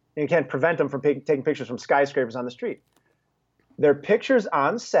 You can't prevent them from taking pictures from skyscrapers on the street. They're pictures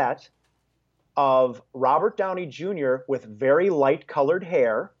on set of Robert Downey Jr. with very light colored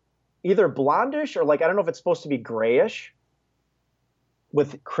hair, either blondish or I don't know if it's supposed to be grayish,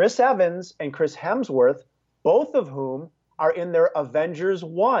 with Chris Evans and Chris Hemsworth, both of whom are in their Avengers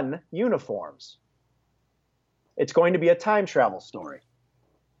 1 uniforms. It's going to be a time travel story,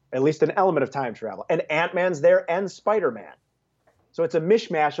 at least an element of time travel. And Ant-Man's there and Spider-Man. So it's a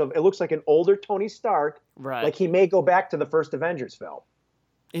mishmash of, it looks like an older Tony Stark. Right. Like he may go back to the first Avengers film.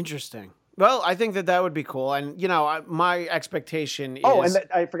 Interesting. Well, I think that would be cool. And, my expectation is... Oh, and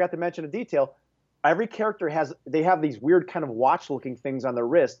I forgot to mention a detail. Every character they have these weird kind of watch-looking things on their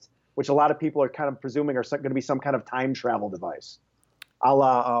wrists, which a lot of people are kind of presuming are going to be some kind of time travel device. A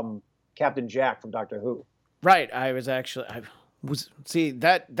la Captain Jack from Doctor Who. Right. See,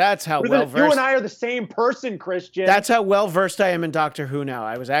 that's how well-versed... You and I are the same person, Christian. That's how well-versed I am in Doctor Who now.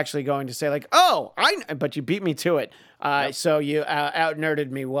 I was actually going to say but you beat me to it. Yep. So you out-nerded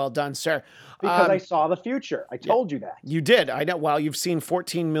me. Well done, sir. Because I saw the future. I told you that. You did. I know. Well, you've seen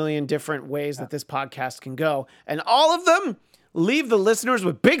 14 million different ways that this podcast can go. And all of them leave the listeners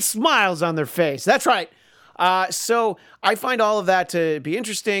with big smiles on their face. That's right. So I find all of that to be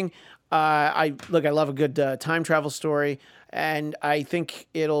interesting. I love a good time travel story. And I think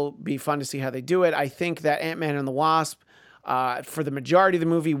it'll be fun to see how they do it. I think that Ant-Man and the Wasp, for the majority of the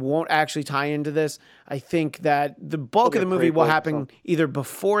movie, won't actually tie into this. I think that the bulk of the movie will happen either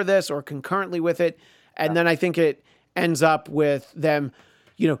before this or concurrently with it. And then I think it ends up with them,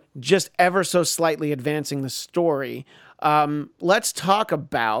 just ever so slightly advancing the story. Let's talk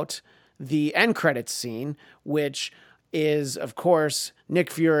about the end credits scene, which is, of course,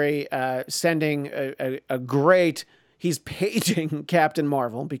 Nick Fury sending a great... He's paging Captain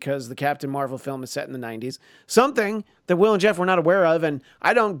Marvel because the Captain Marvel film is set in the 90s. Something that Will and Jeff were not aware of, and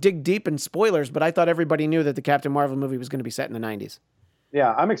I don't dig deep in spoilers, but I thought everybody knew that the Captain Marvel movie was going to be set in the 90s.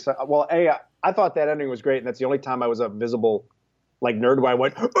 Yeah, I'm excited. Well, I thought that ending was great, and that's the only time I was a visible nerd where I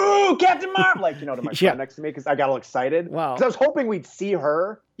went, "Ooh, Captain Marvel!" to my friend next to me because I got all excited. Wow. Because I was hoping we'd see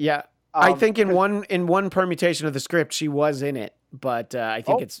her. Yeah. I think in one permutation of the script she was in it, but I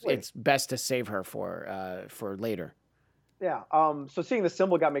think it's best to save her for later. Yeah. So seeing the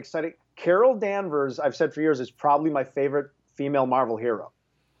symbol got me excited. Carol Danvers, I've said for years, is probably my favorite female Marvel hero.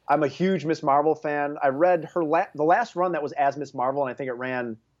 I'm a huge Miss Marvel fan. I read her the last run that was as Miss Marvel, and I think it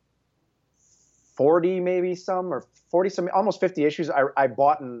ran 40 maybe some or 40 some, almost 50 issues. I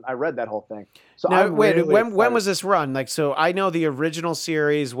bought and I read that whole thing. So now, I'm wait, really when was this run? So I know the original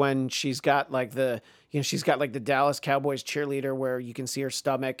series when she's got she's got the Dallas Cowboys cheerleader where you can see her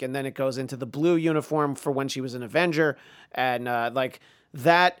stomach, and then it goes into the blue uniform for when she was an Avenger, and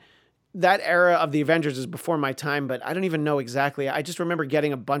that era of the Avengers is before my time, but I don't even know exactly. I just remember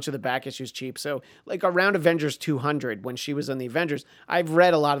getting a bunch of the back issues cheap. So around Avengers 200 when she was on the Avengers, I've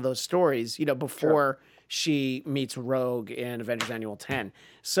read a lot of those stories, before she meets Rogue in Avengers Annual 10.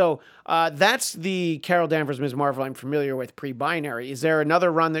 So that's the Carol Danvers Ms. Marvel I'm familiar with pre-binary. Is there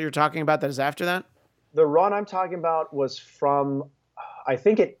another run that you're talking about that is after that? The run I'm talking about was from, I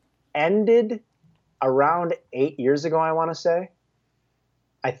think it ended around 8 years ago, I want to say.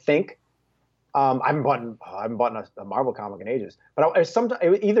 I think. I haven't bought a Marvel comic in ages, but I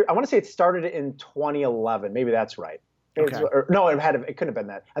want to say it started in 2011. Maybe that's right. Okay. It couldn't have been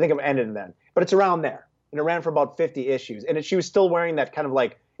that. I think it ended then, but it's around there, and it ran for about 50 issues. And she was still wearing that kind of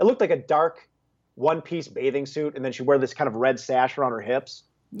it looked like a dark one-piece bathing suit, and then she wore this kind of red sash around her hips.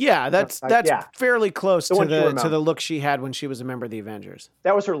 Yeah, that's fairly close to the look she had when she was a member of the Avengers.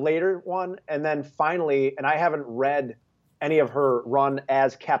 That was her later one, and then finally, and I haven't read any of her run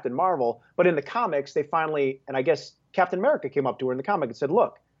as Captain Marvel, but in the comics, they finally, and I guess Captain America came up to her in the comic and said,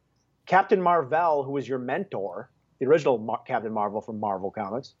 "Look, Captain Marvel, who was your mentor, the original Captain Marvel from Marvel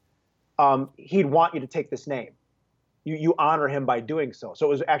Comics, he'd want you to take this name. You honor him by doing so." So it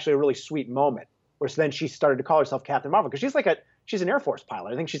was actually a really sweet moment where then she started to call herself Captain Marvel because she's an Air Force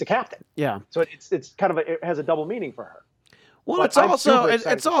pilot. I think she's a captain. Yeah. So it's kind of it has a double meaning for her. Well, but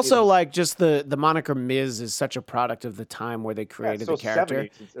it's also just the moniker Ms. is such a product of the time where they created the character.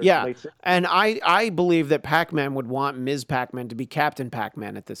 70s, and I believe that Pac-Man would want Ms. Pac-Man to be Captain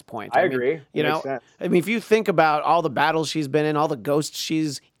Pac-Man at this point. I agree. Makes sense. I mean, if you think about all the battles she's been in, all the ghosts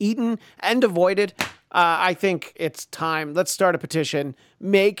she's eaten and avoided, I think it's time. Let's start a petition.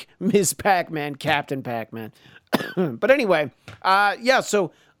 Make Ms. Pac-Man Captain Pac-Man. But anyway,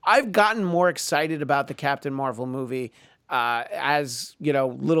 so I've gotten more excited about the Captain Marvel movie. As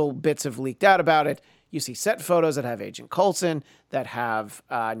little bits have leaked out about it. You see set photos that have Agent Coulson, that have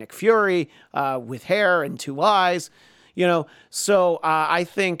Nick Fury with hair and two eyes. So I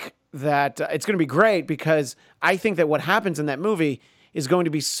think that it's going to be great because I think that what happens in that movie is going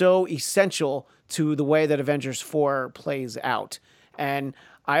to be so essential to the way that Avengers 4 plays out. And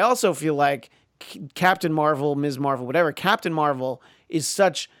I also feel like Captain Marvel, Ms. Marvel, whatever, Captain Marvel is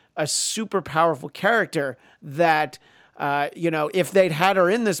such a super powerful character that if they'd had her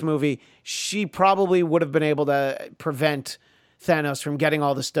in this movie, she probably would have been able to prevent Thanos from getting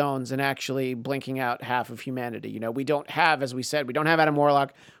all the stones and actually blinking out half of humanity. We don't have, as we said, we don't have Adam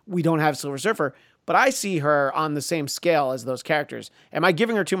Warlock, we don't have Silver Surfer, but I see her on the same scale as those characters. Am I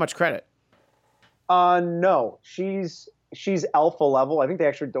giving her too much credit? No, she's alpha level. I think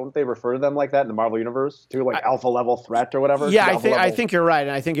they refer to them like that in the Marvel universe too, alpha level threat or whatever. Yeah, I think you're right,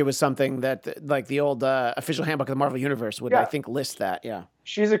 and I think it was something that the old official handbook of the Marvel universe would I think list that. Yeah,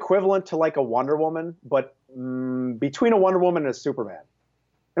 she's equivalent to a Wonder Woman, but between a Wonder Woman and a Superman.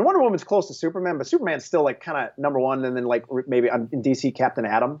 And Wonder Woman's close to Superman, but Superman's still kind of number one, and then maybe in DC Captain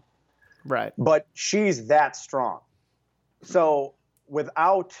Atom. Right. But she's that strong. So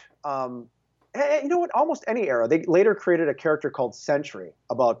without you know what? Almost any era. They later created a character called Sentry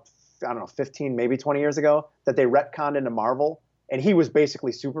about, 15, maybe 20 years ago that they retconned into Marvel. And he was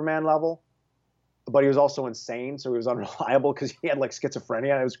basically Superman level, but he was also insane. So he was unreliable because he had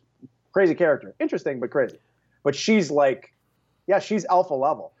schizophrenia. It was a crazy character. Interesting, but crazy. But she's she's alpha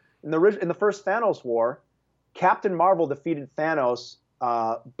level. In the first Thanos War, Captain Marvel defeated Thanos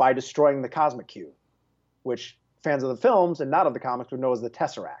by destroying the Cosmic Cube, which fans of the films and not of the comics would know as the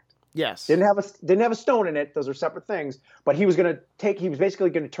Tesseract. Yes. Didn't have a stone in it. Those are separate things. But he was basically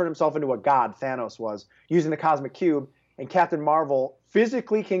going to turn himself into a god, Thanos was, using the Cosmic Cube. And Captain Marvel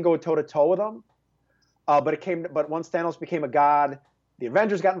physically can go toe-to-toe with him. But once Thanos became a god, the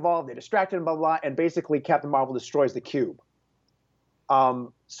Avengers got involved. They distracted him, blah blah, and basically Captain Marvel destroys the cube.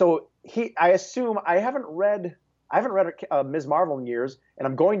 So I assume I haven't read Ms. Marvel in years, and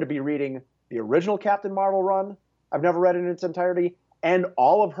I'm going to be reading the original Captain Marvel run. I've never read it in its entirety, and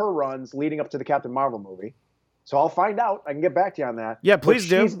all of her runs leading up to the Captain Marvel movie. So I'll find out. I can get back to you on that. Yeah, please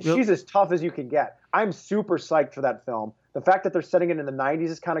do. She's as tough as you can get. I'm super psyched for that film. The fact that they're setting it in the 90s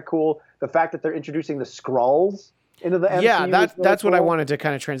is kind of cool. The fact that they're introducing the Skrulls into the MCU. Yeah, that's really what I cool. wanted to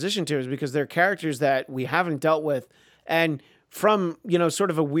kind of transition to, is because they're characters that we haven't dealt with. And from, sort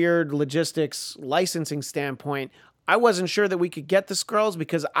of a weird logistics licensing standpoint, I wasn't sure that we could get the Skrulls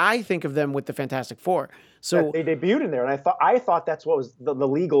because I think of them with the Fantastic Four. So they debuted in there, and I thought that's what was the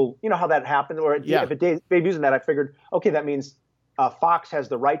legal. You know how that happened, or if it debuts in that, I figured, okay, that means Fox has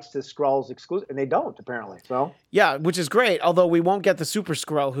the rights to Skrulls exclusive, and they don't apparently. So yeah, which is great. Although we won't get the Super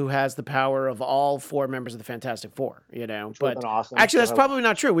Skrull who has the power of all 4 members of the Fantastic Four. But awesome. Actually, that's probably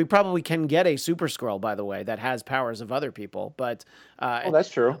not true. We probably can get a Super Skrull, by the way, that has powers of other people. But that's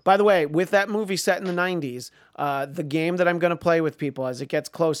true. By the way, with that movie set in the 90s, the game that I'm going to play with people as it gets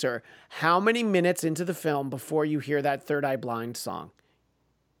closer, how many minutes into the film before you hear that Third Eye Blind song?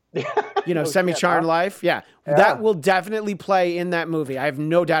 Semi-Charmed Life. Yeah. That will definitely play in that movie. I have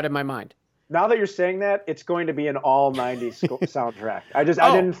no doubt in my mind. Now that you're saying that, it's going to be an all 90s soundtrack. I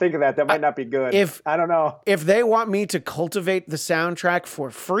didn't think of that. That might not be good. I don't know. If they want me to cultivate the soundtrack for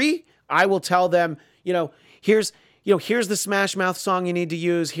free, I will tell them, here's the Smash Mouth song you need to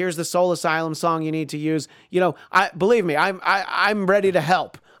use. Here's the Soul Asylum song you need to use. Believe me, I'm ready to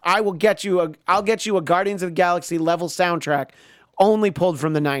help. I'll get you a Guardians of the Galaxy level soundtrack only pulled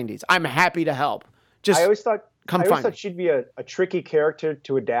from the 90s. I'm happy to help. I always thought she'd be a tricky character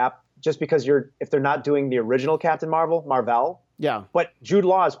to adapt, just because if they're not doing the original Captain Marvel. Yeah. But Jude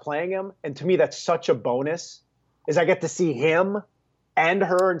Law is playing him, and to me that's such a bonus. Is I get to see him and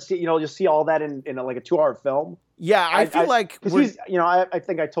her, and see you'll see all that in like a 2-hour film. Yeah, I feel like because he's I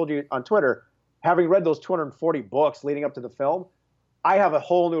think I told you on Twitter, having read those 240 books leading up to the film, I have a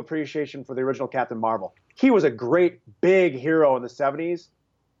whole new appreciation for the original Captain Marvel. He was a great big hero in the 70s,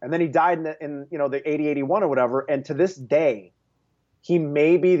 and then he died in the 80-81 or whatever. And to this day, he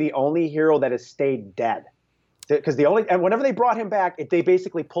may be the only hero that has stayed dead. Because and whenever they brought him back, they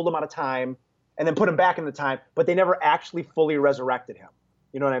basically pulled him out of time and then put him back in the time, but they never actually fully resurrected him.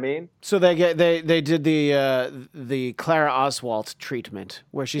 You know what I mean? So they did the Clara Oswalt treatment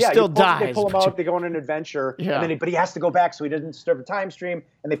where she still dies. They pull him out. They go on an adventure, but he has to go back so he doesn't disturb the time stream,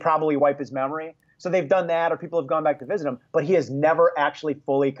 and they probably wipe his memory. So they've done that, or people have gone back to visit him, but he has never actually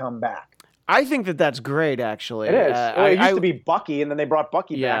fully come back. I think that's great, actually. It is. It used to be Bucky, and then they brought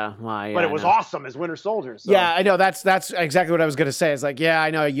Bucky back. But it was awesome as Winter Soldier. So. Yeah, I know. That's exactly what I was going to say. It's like, I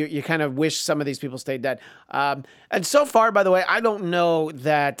know. You kind of wish some of these people stayed dead. And so far, by the way, I don't know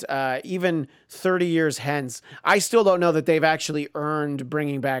that even 30 years hence, I still don't know that they've actually earned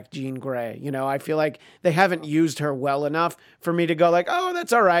bringing back Jean Grey. I feel like they haven't used her well enough for me to go like, oh,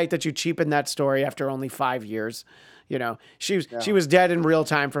 that's all right that you cheapened that story after only 5 years. She was dead in real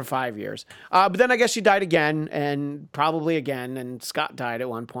time for 5 years. But then I guess she died again, and probably again, and Scott died at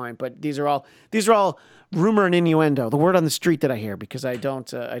one point. But these are all rumor and innuendo, the word on the street that I hear, because I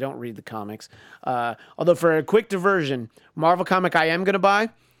don't read the comics. Although for a quick diversion, Marvel comic I am going to buy,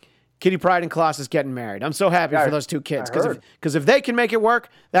 Kitty Pryde and Colossus getting married. I'm so happy for those two kids, because if they can make it work,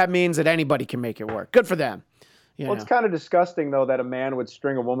 that means that anybody can make it work. Good for them. It's kind of disgusting though that a man would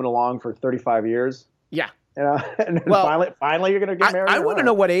string a woman along for 35 years. Yeah. And finally you're going to get married. I want to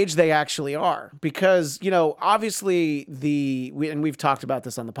know what age they actually are, because, obviously and we've talked about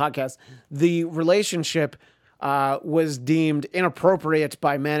this on the podcast, the relationship was deemed inappropriate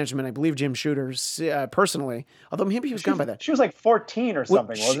by management. I believe Jim Shooter personally, although maybe he was gone by that. She was like 14 or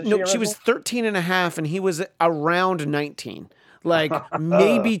something, wasn't she? No, she was 13 and a half, and he was around 19, like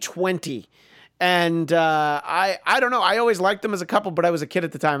maybe 20. And I don't know. I always liked them as a couple, but I was a kid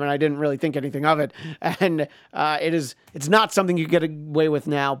at the time, and I didn't really think anything of it. And it's not something you get away with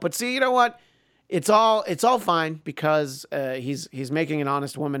now. But see, you know what? It's all fine, because he's making an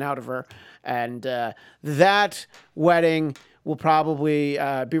honest woman out of her, and that wedding will probably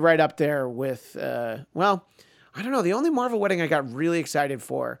be right up there with. I don't know. The only Marvel wedding I got really excited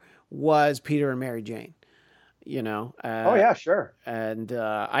for was Peter and Mary Jane. Oh yeah, sure. And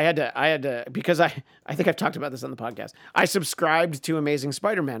I had to because I think I've talked about this on the podcast. I subscribed to Amazing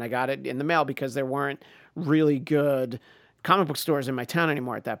Spider-Man. I got it in the mail because there weren't really good comic book stores in my town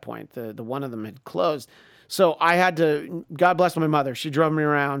anymore at that point. The one of them had closed. So I had to, God bless my mother. She drove me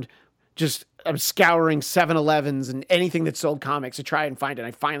around I'm scouring 7-Elevens and anything that sold comics to try and find it.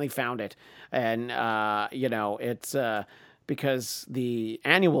 I finally found it. And, it's because the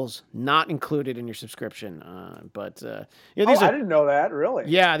annual's not included in your subscription. I didn't know that, really.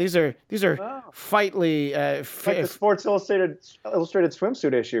 Yeah, these are Fightly. Like the Sports Illustrated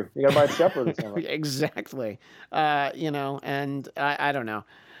swimsuit issue. You got to buy it separate. Exactly. And I don't know.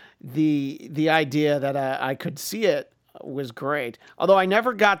 The idea that I could see it was great. Although I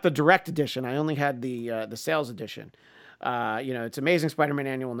never got the direct edition. I only had the sales edition. It's Amazing Spider-Man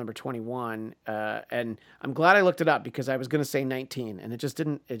Annual number 21. And I'm glad I looked it up because I was going to say 19 and it just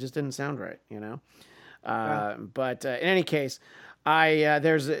didn't sound right, But in any case,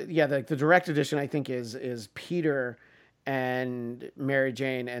 the direct edition I think is Peter and Mary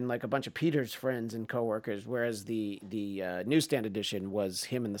Jane and like a bunch of Peter's friends and coworkers, whereas the newsstand edition was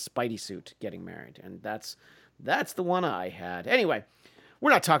him in the Spidey suit getting married. And that's the one I had. Anyway,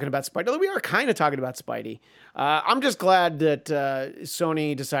 we're not talking about Spidey. We are kind of talking about Spidey. I'm just glad that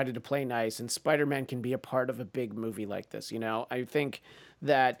Sony decided to play nice and Spider-Man can be a part of a big movie like this. I think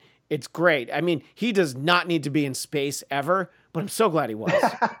that it's great. I mean, he does not need to be in space ever, but I'm so glad he was.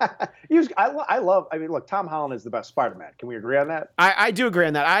 Look, Tom Holland is the best Spider-Man. Can we agree on that? I do agree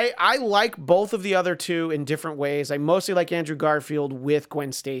on that. I like both of the other two in different ways. I mostly like Andrew Garfield with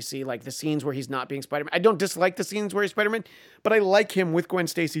Gwen Stacy, like the scenes where he's not being Spider-Man. I don't dislike the scenes where he's Spider-Man, but I like him with Gwen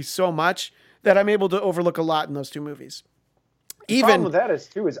Stacy so much that I'm able to overlook a lot in those two movies. The problem with that is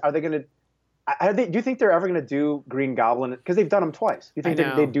are they going to... do you think they're ever going to do Green Goblin? Because they've done him twice. Do you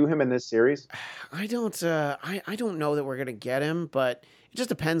think they do him in this series? I don't know that we're going to get him, but it just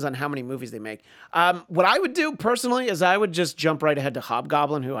depends on how many movies they make. What I would do personally is I would just jump right ahead to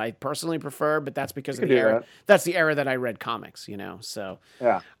Hobgoblin, who I personally prefer, but that's because of the era. That's the era that I read comics, So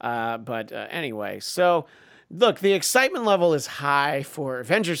yeah. Anyway, so look, the excitement level is high for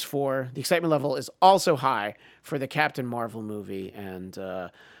Avengers 4. The excitement level is also high for the Captain Marvel movie, and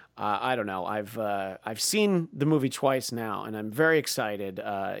I don't know. I've seen the movie twice now, and I'm very excited.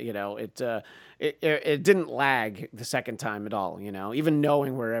 It didn't lag the second time at all. Even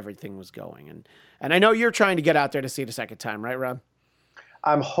knowing where everything was going, and I know you're trying to get out there to see it a second time, right, Rob?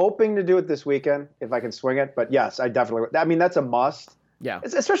 I'm hoping to do it this weekend if I can swing it. But yes, I definitely. I mean, that's a must. Yeah.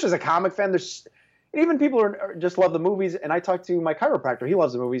 Especially as a comic fan, even people are just love the movies. And I talked to my chiropractor. He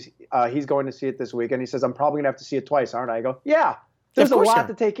loves the movies. He's going to see it this weekend. He says I'm probably gonna have to see it twice, aren't I? I go, yeah. There's a lot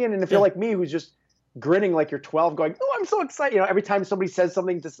to take in, and if you're like me, who's just grinning like you're 12, going, "Oh, I'm so excited!" Every time somebody says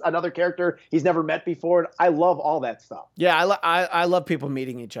something to another character he's never met before, I love all that stuff. Yeah, I love people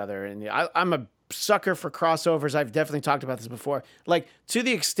meeting each other, and I'm a sucker for crossovers. I've definitely talked about this before, like to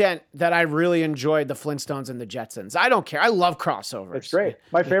the extent that I really enjoyed the Flintstones and the Jetsons. I don't care. I love crossovers. It's great.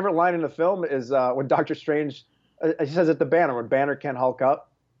 My favorite line in the film is when Doctor Strange, he says at the Banner, when Banner can't Hulk up.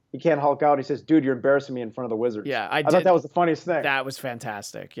 He can't Hulk out. He says, "Dude, you're embarrassing me in front of the Wizards." Yeah, I thought that was the funniest thing. That was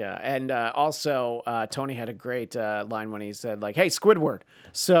fantastic. Yeah, and also Tony had a great line when he said, "Like, hey, Squidward."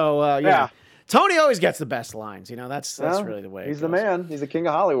 So yeah, Tony always gets the best lines. That's really the way. He's the man. He's the king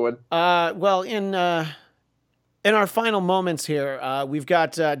of Hollywood. Well, in our final moments here, we've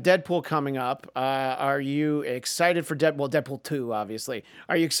got Deadpool coming up. Are you excited for Deadpool? Deadpool 2, obviously.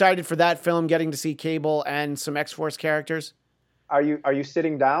 Are you excited for that film? Getting to see Cable and some X-Force characters. Are you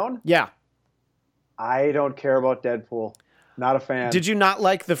sitting down? Yeah. I don't care about Deadpool. Not a fan. Did you not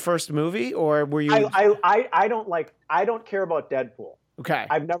like the first movie, or were you? I don't care about Deadpool. Okay.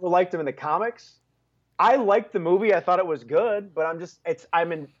 I've never liked him in the comics. I liked the movie. I thought it was good, but I'm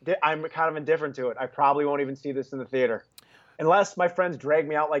kind of indifferent to it. I probably won't even see this in the theater. Unless my friends drag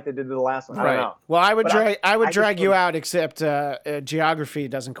me out like they did to the last one. I don't know. Well, I would drag you out, except geography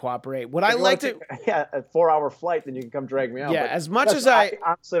doesn't cooperate. What I liked it, a 4-hour flight, then you can come drag me out. Yeah, as much as I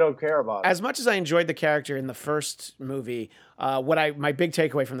honestly don't care about it. As much as I enjoyed the character in the first movie, my big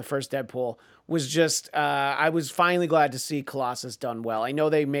takeaway from the first Deadpool was just I was finally glad to see Colossus done well. I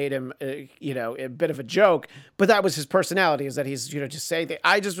know they made him a bit of a joke, but that was his personality, is that he's just saying that.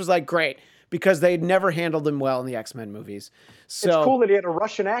 I just was like, great. Because they'd never handled him well in the X-Men movies. So it's cool that he had a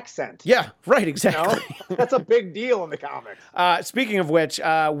Russian accent. Yeah, right, exactly. That's a big deal in the comics. Speaking of which,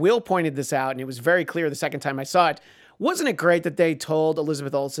 Will pointed this out, and it was very clear the second time I saw it. Wasn't it great that they told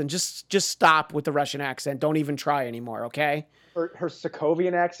Elizabeth Olsen, just stop with the Russian accent. Don't even try anymore, okay? Her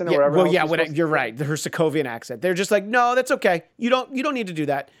Sokovian accent or whatever. Well, yeah, you're right. Her Sokovian accent. They're just like, no, that's okay. You don't need to do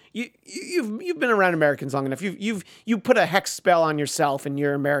that. You've been around Americans long enough. You put a hex spell on yourself, and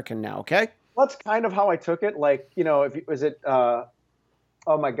you're American now, okay? That's kind of how I took it. Like, oh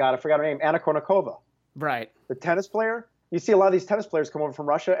my God, I forgot her name, Anna Kournikova. Right. The tennis player. you see a lot of these tennis players come over from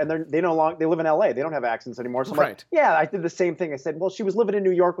Russia, and they live in LA. They don't have accents anymore. So I'm like, yeah, I did the same thing. I said, well, she was living in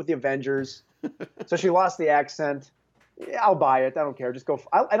New York with the Avengers, so she lost the accent. Yeah, I'll buy it. I don't care. Just go.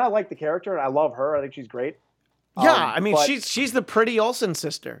 And I like the character, and I love her. I think she's great. Yeah, I mean, she's the pretty Olsen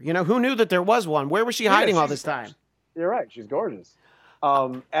sister. You know, who knew that there was one? Where was she hiding all this time? You're right. She's gorgeous.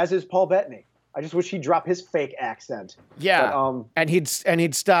 As is Paul Bettany. I just wish he'd drop his fake accent. Yeah, but, and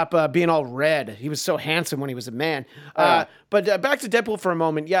he'd stop being all red. He was so handsome when he was a man. But back to Deadpool for a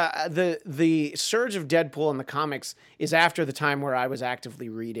moment. Yeah, the surge of Deadpool in the comics is after the time where I was actively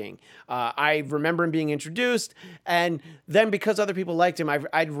reading. I remember him being introduced, and then because other people liked him,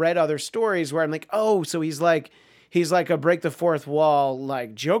 I'd read other stories where I'm like, oh, so he's like a break the fourth wall,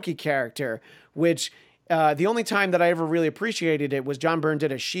 like jokey character, which. The only time that I ever really appreciated it was John Byrne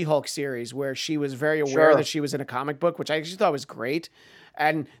did a She-Hulk series where she was very aware that she was in a comic book, which I actually thought was great.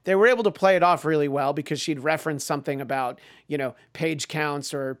 And they were able to play it off really well because she'd reference something about, you know, page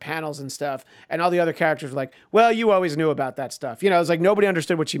counts or panels and stuff. And all the other characters were like, well, you always knew about that stuff. You know, it was like nobody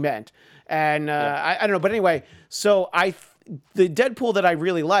understood what she meant. And I don't know. But anyway, so the Deadpool that I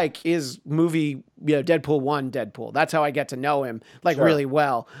really like is movie, you know, Deadpool 1 Deadpool. That's how I get to know him really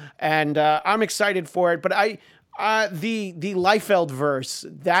well. And I'm excited for it. But the Liefeld verse,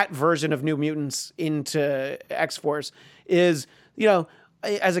 that version of New Mutants into X-Force is, you know,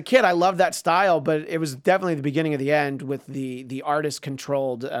 as a kid, I loved that style, but it was definitely the beginning of the end with the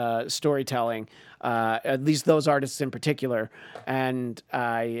artist-controlled storytelling, at least those artists in particular. And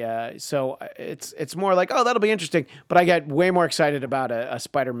so it's more like, oh, that'll be interesting. But I get way more excited about a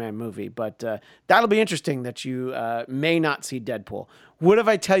Spider-Man movie. But that'll be interesting that you may not see Deadpool. What if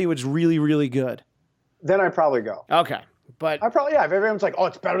I tell you it's really, really good? Then I'd probably go. Okay. But if everyone's like, oh,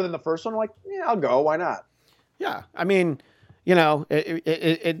 it's better than the first one, I'm like, yeah, I'll go. Why not? Yeah. I mean... You know,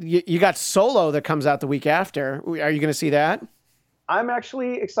 you got Solo that comes out the week after. Are you going to see that? I'm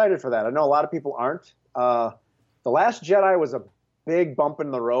actually excited for that. I know a lot of people aren't. The Last Jedi was a big bump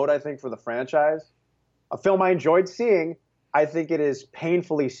in the road, I think, for the franchise. A film I enjoyed seeing. I think it is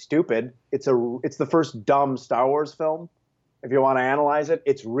painfully stupid. It's the first dumb Star Wars film. If you want to analyze it,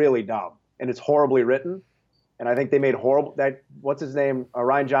 it's really dumb. And it's horribly written. And I think they made what's his name?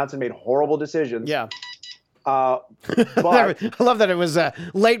 Rian Johnson made horrible decisions. Yeah. But I love that it was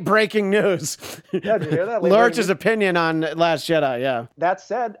late breaking news. Yeah, did you hear that? Lurich's opinion on Last Jedi. Yeah. That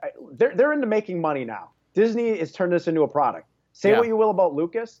said, they're into making money now. Disney has turned this into a product. Say what you will about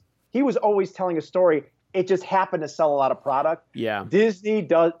Lucas, he was always telling a story. It just happened to sell a lot of product. Yeah. Disney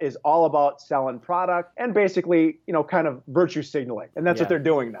is all about selling product and basically, you know, kind of virtue signaling. And that's what they're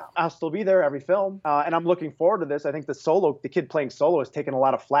doing now. I'll still be there every film. And I'm looking forward to this. I think the kid playing Solo has taken a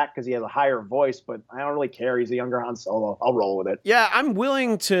lot of flack because he has a higher voice, but I don't really care. He's a younger Han Solo. I'll roll with it. Yeah, I'm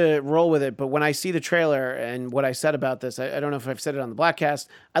willing to roll with it. But when I see the trailer and what I said about this, I don't know if I've said it on the Bladtcast.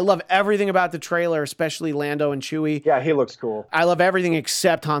 I love everything about the trailer, especially Lando and Chewie. Yeah, he looks cool. I love everything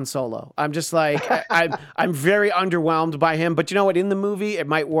except Han Solo. I'm just like, I'm very underwhelmed by him, but you know what? In the movie, it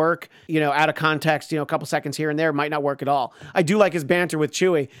might work, you know, out of context, you know, a couple seconds here and there, it might not work at all. I do like his banter with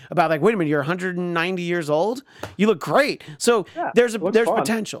Chewie about like, wait a minute, you're 190 years old? You look great. So there's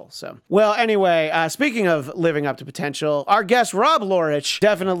potential. So, well, anyway, speaking of living up to potential, our guest, Rob Laurich,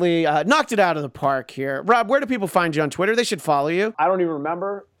 definitely knocked it out of the park here. Rob, where do people find you on Twitter? They should follow you. I don't even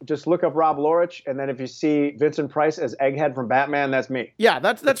remember. Just look up Rob Laurich, and then if you see Vincent Price as Egghead from Batman, that's me. Yeah,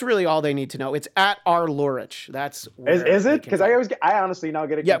 that's really all they need to know. It's at R Laurich. That's is it? Because I honestly now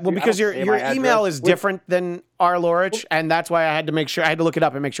get it. Yeah, well, because your email is different than R Laurich, and that's why I had to look it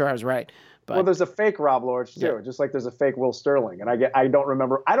up and make sure I was right. But, well, there's a fake Rob Laurich too, just like there's a fake Will Sterling, and I don't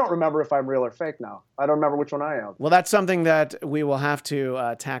remember if I'm real or fake now. I don't remember which one I am. Well, that's something that we will have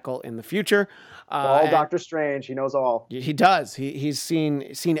to tackle in the future. All Doctor Strange, he knows all. He does. He's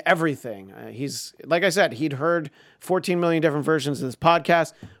seen everything. He's, like I said, he'd heard 14 million different versions of this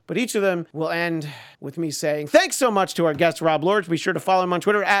podcast, but each of them will end with me saying thanks so much to our guest Rob Laurich. Be sure to follow him on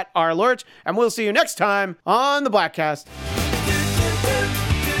Twitter at @RLaurich, and we'll see you next time on the Bladtcast.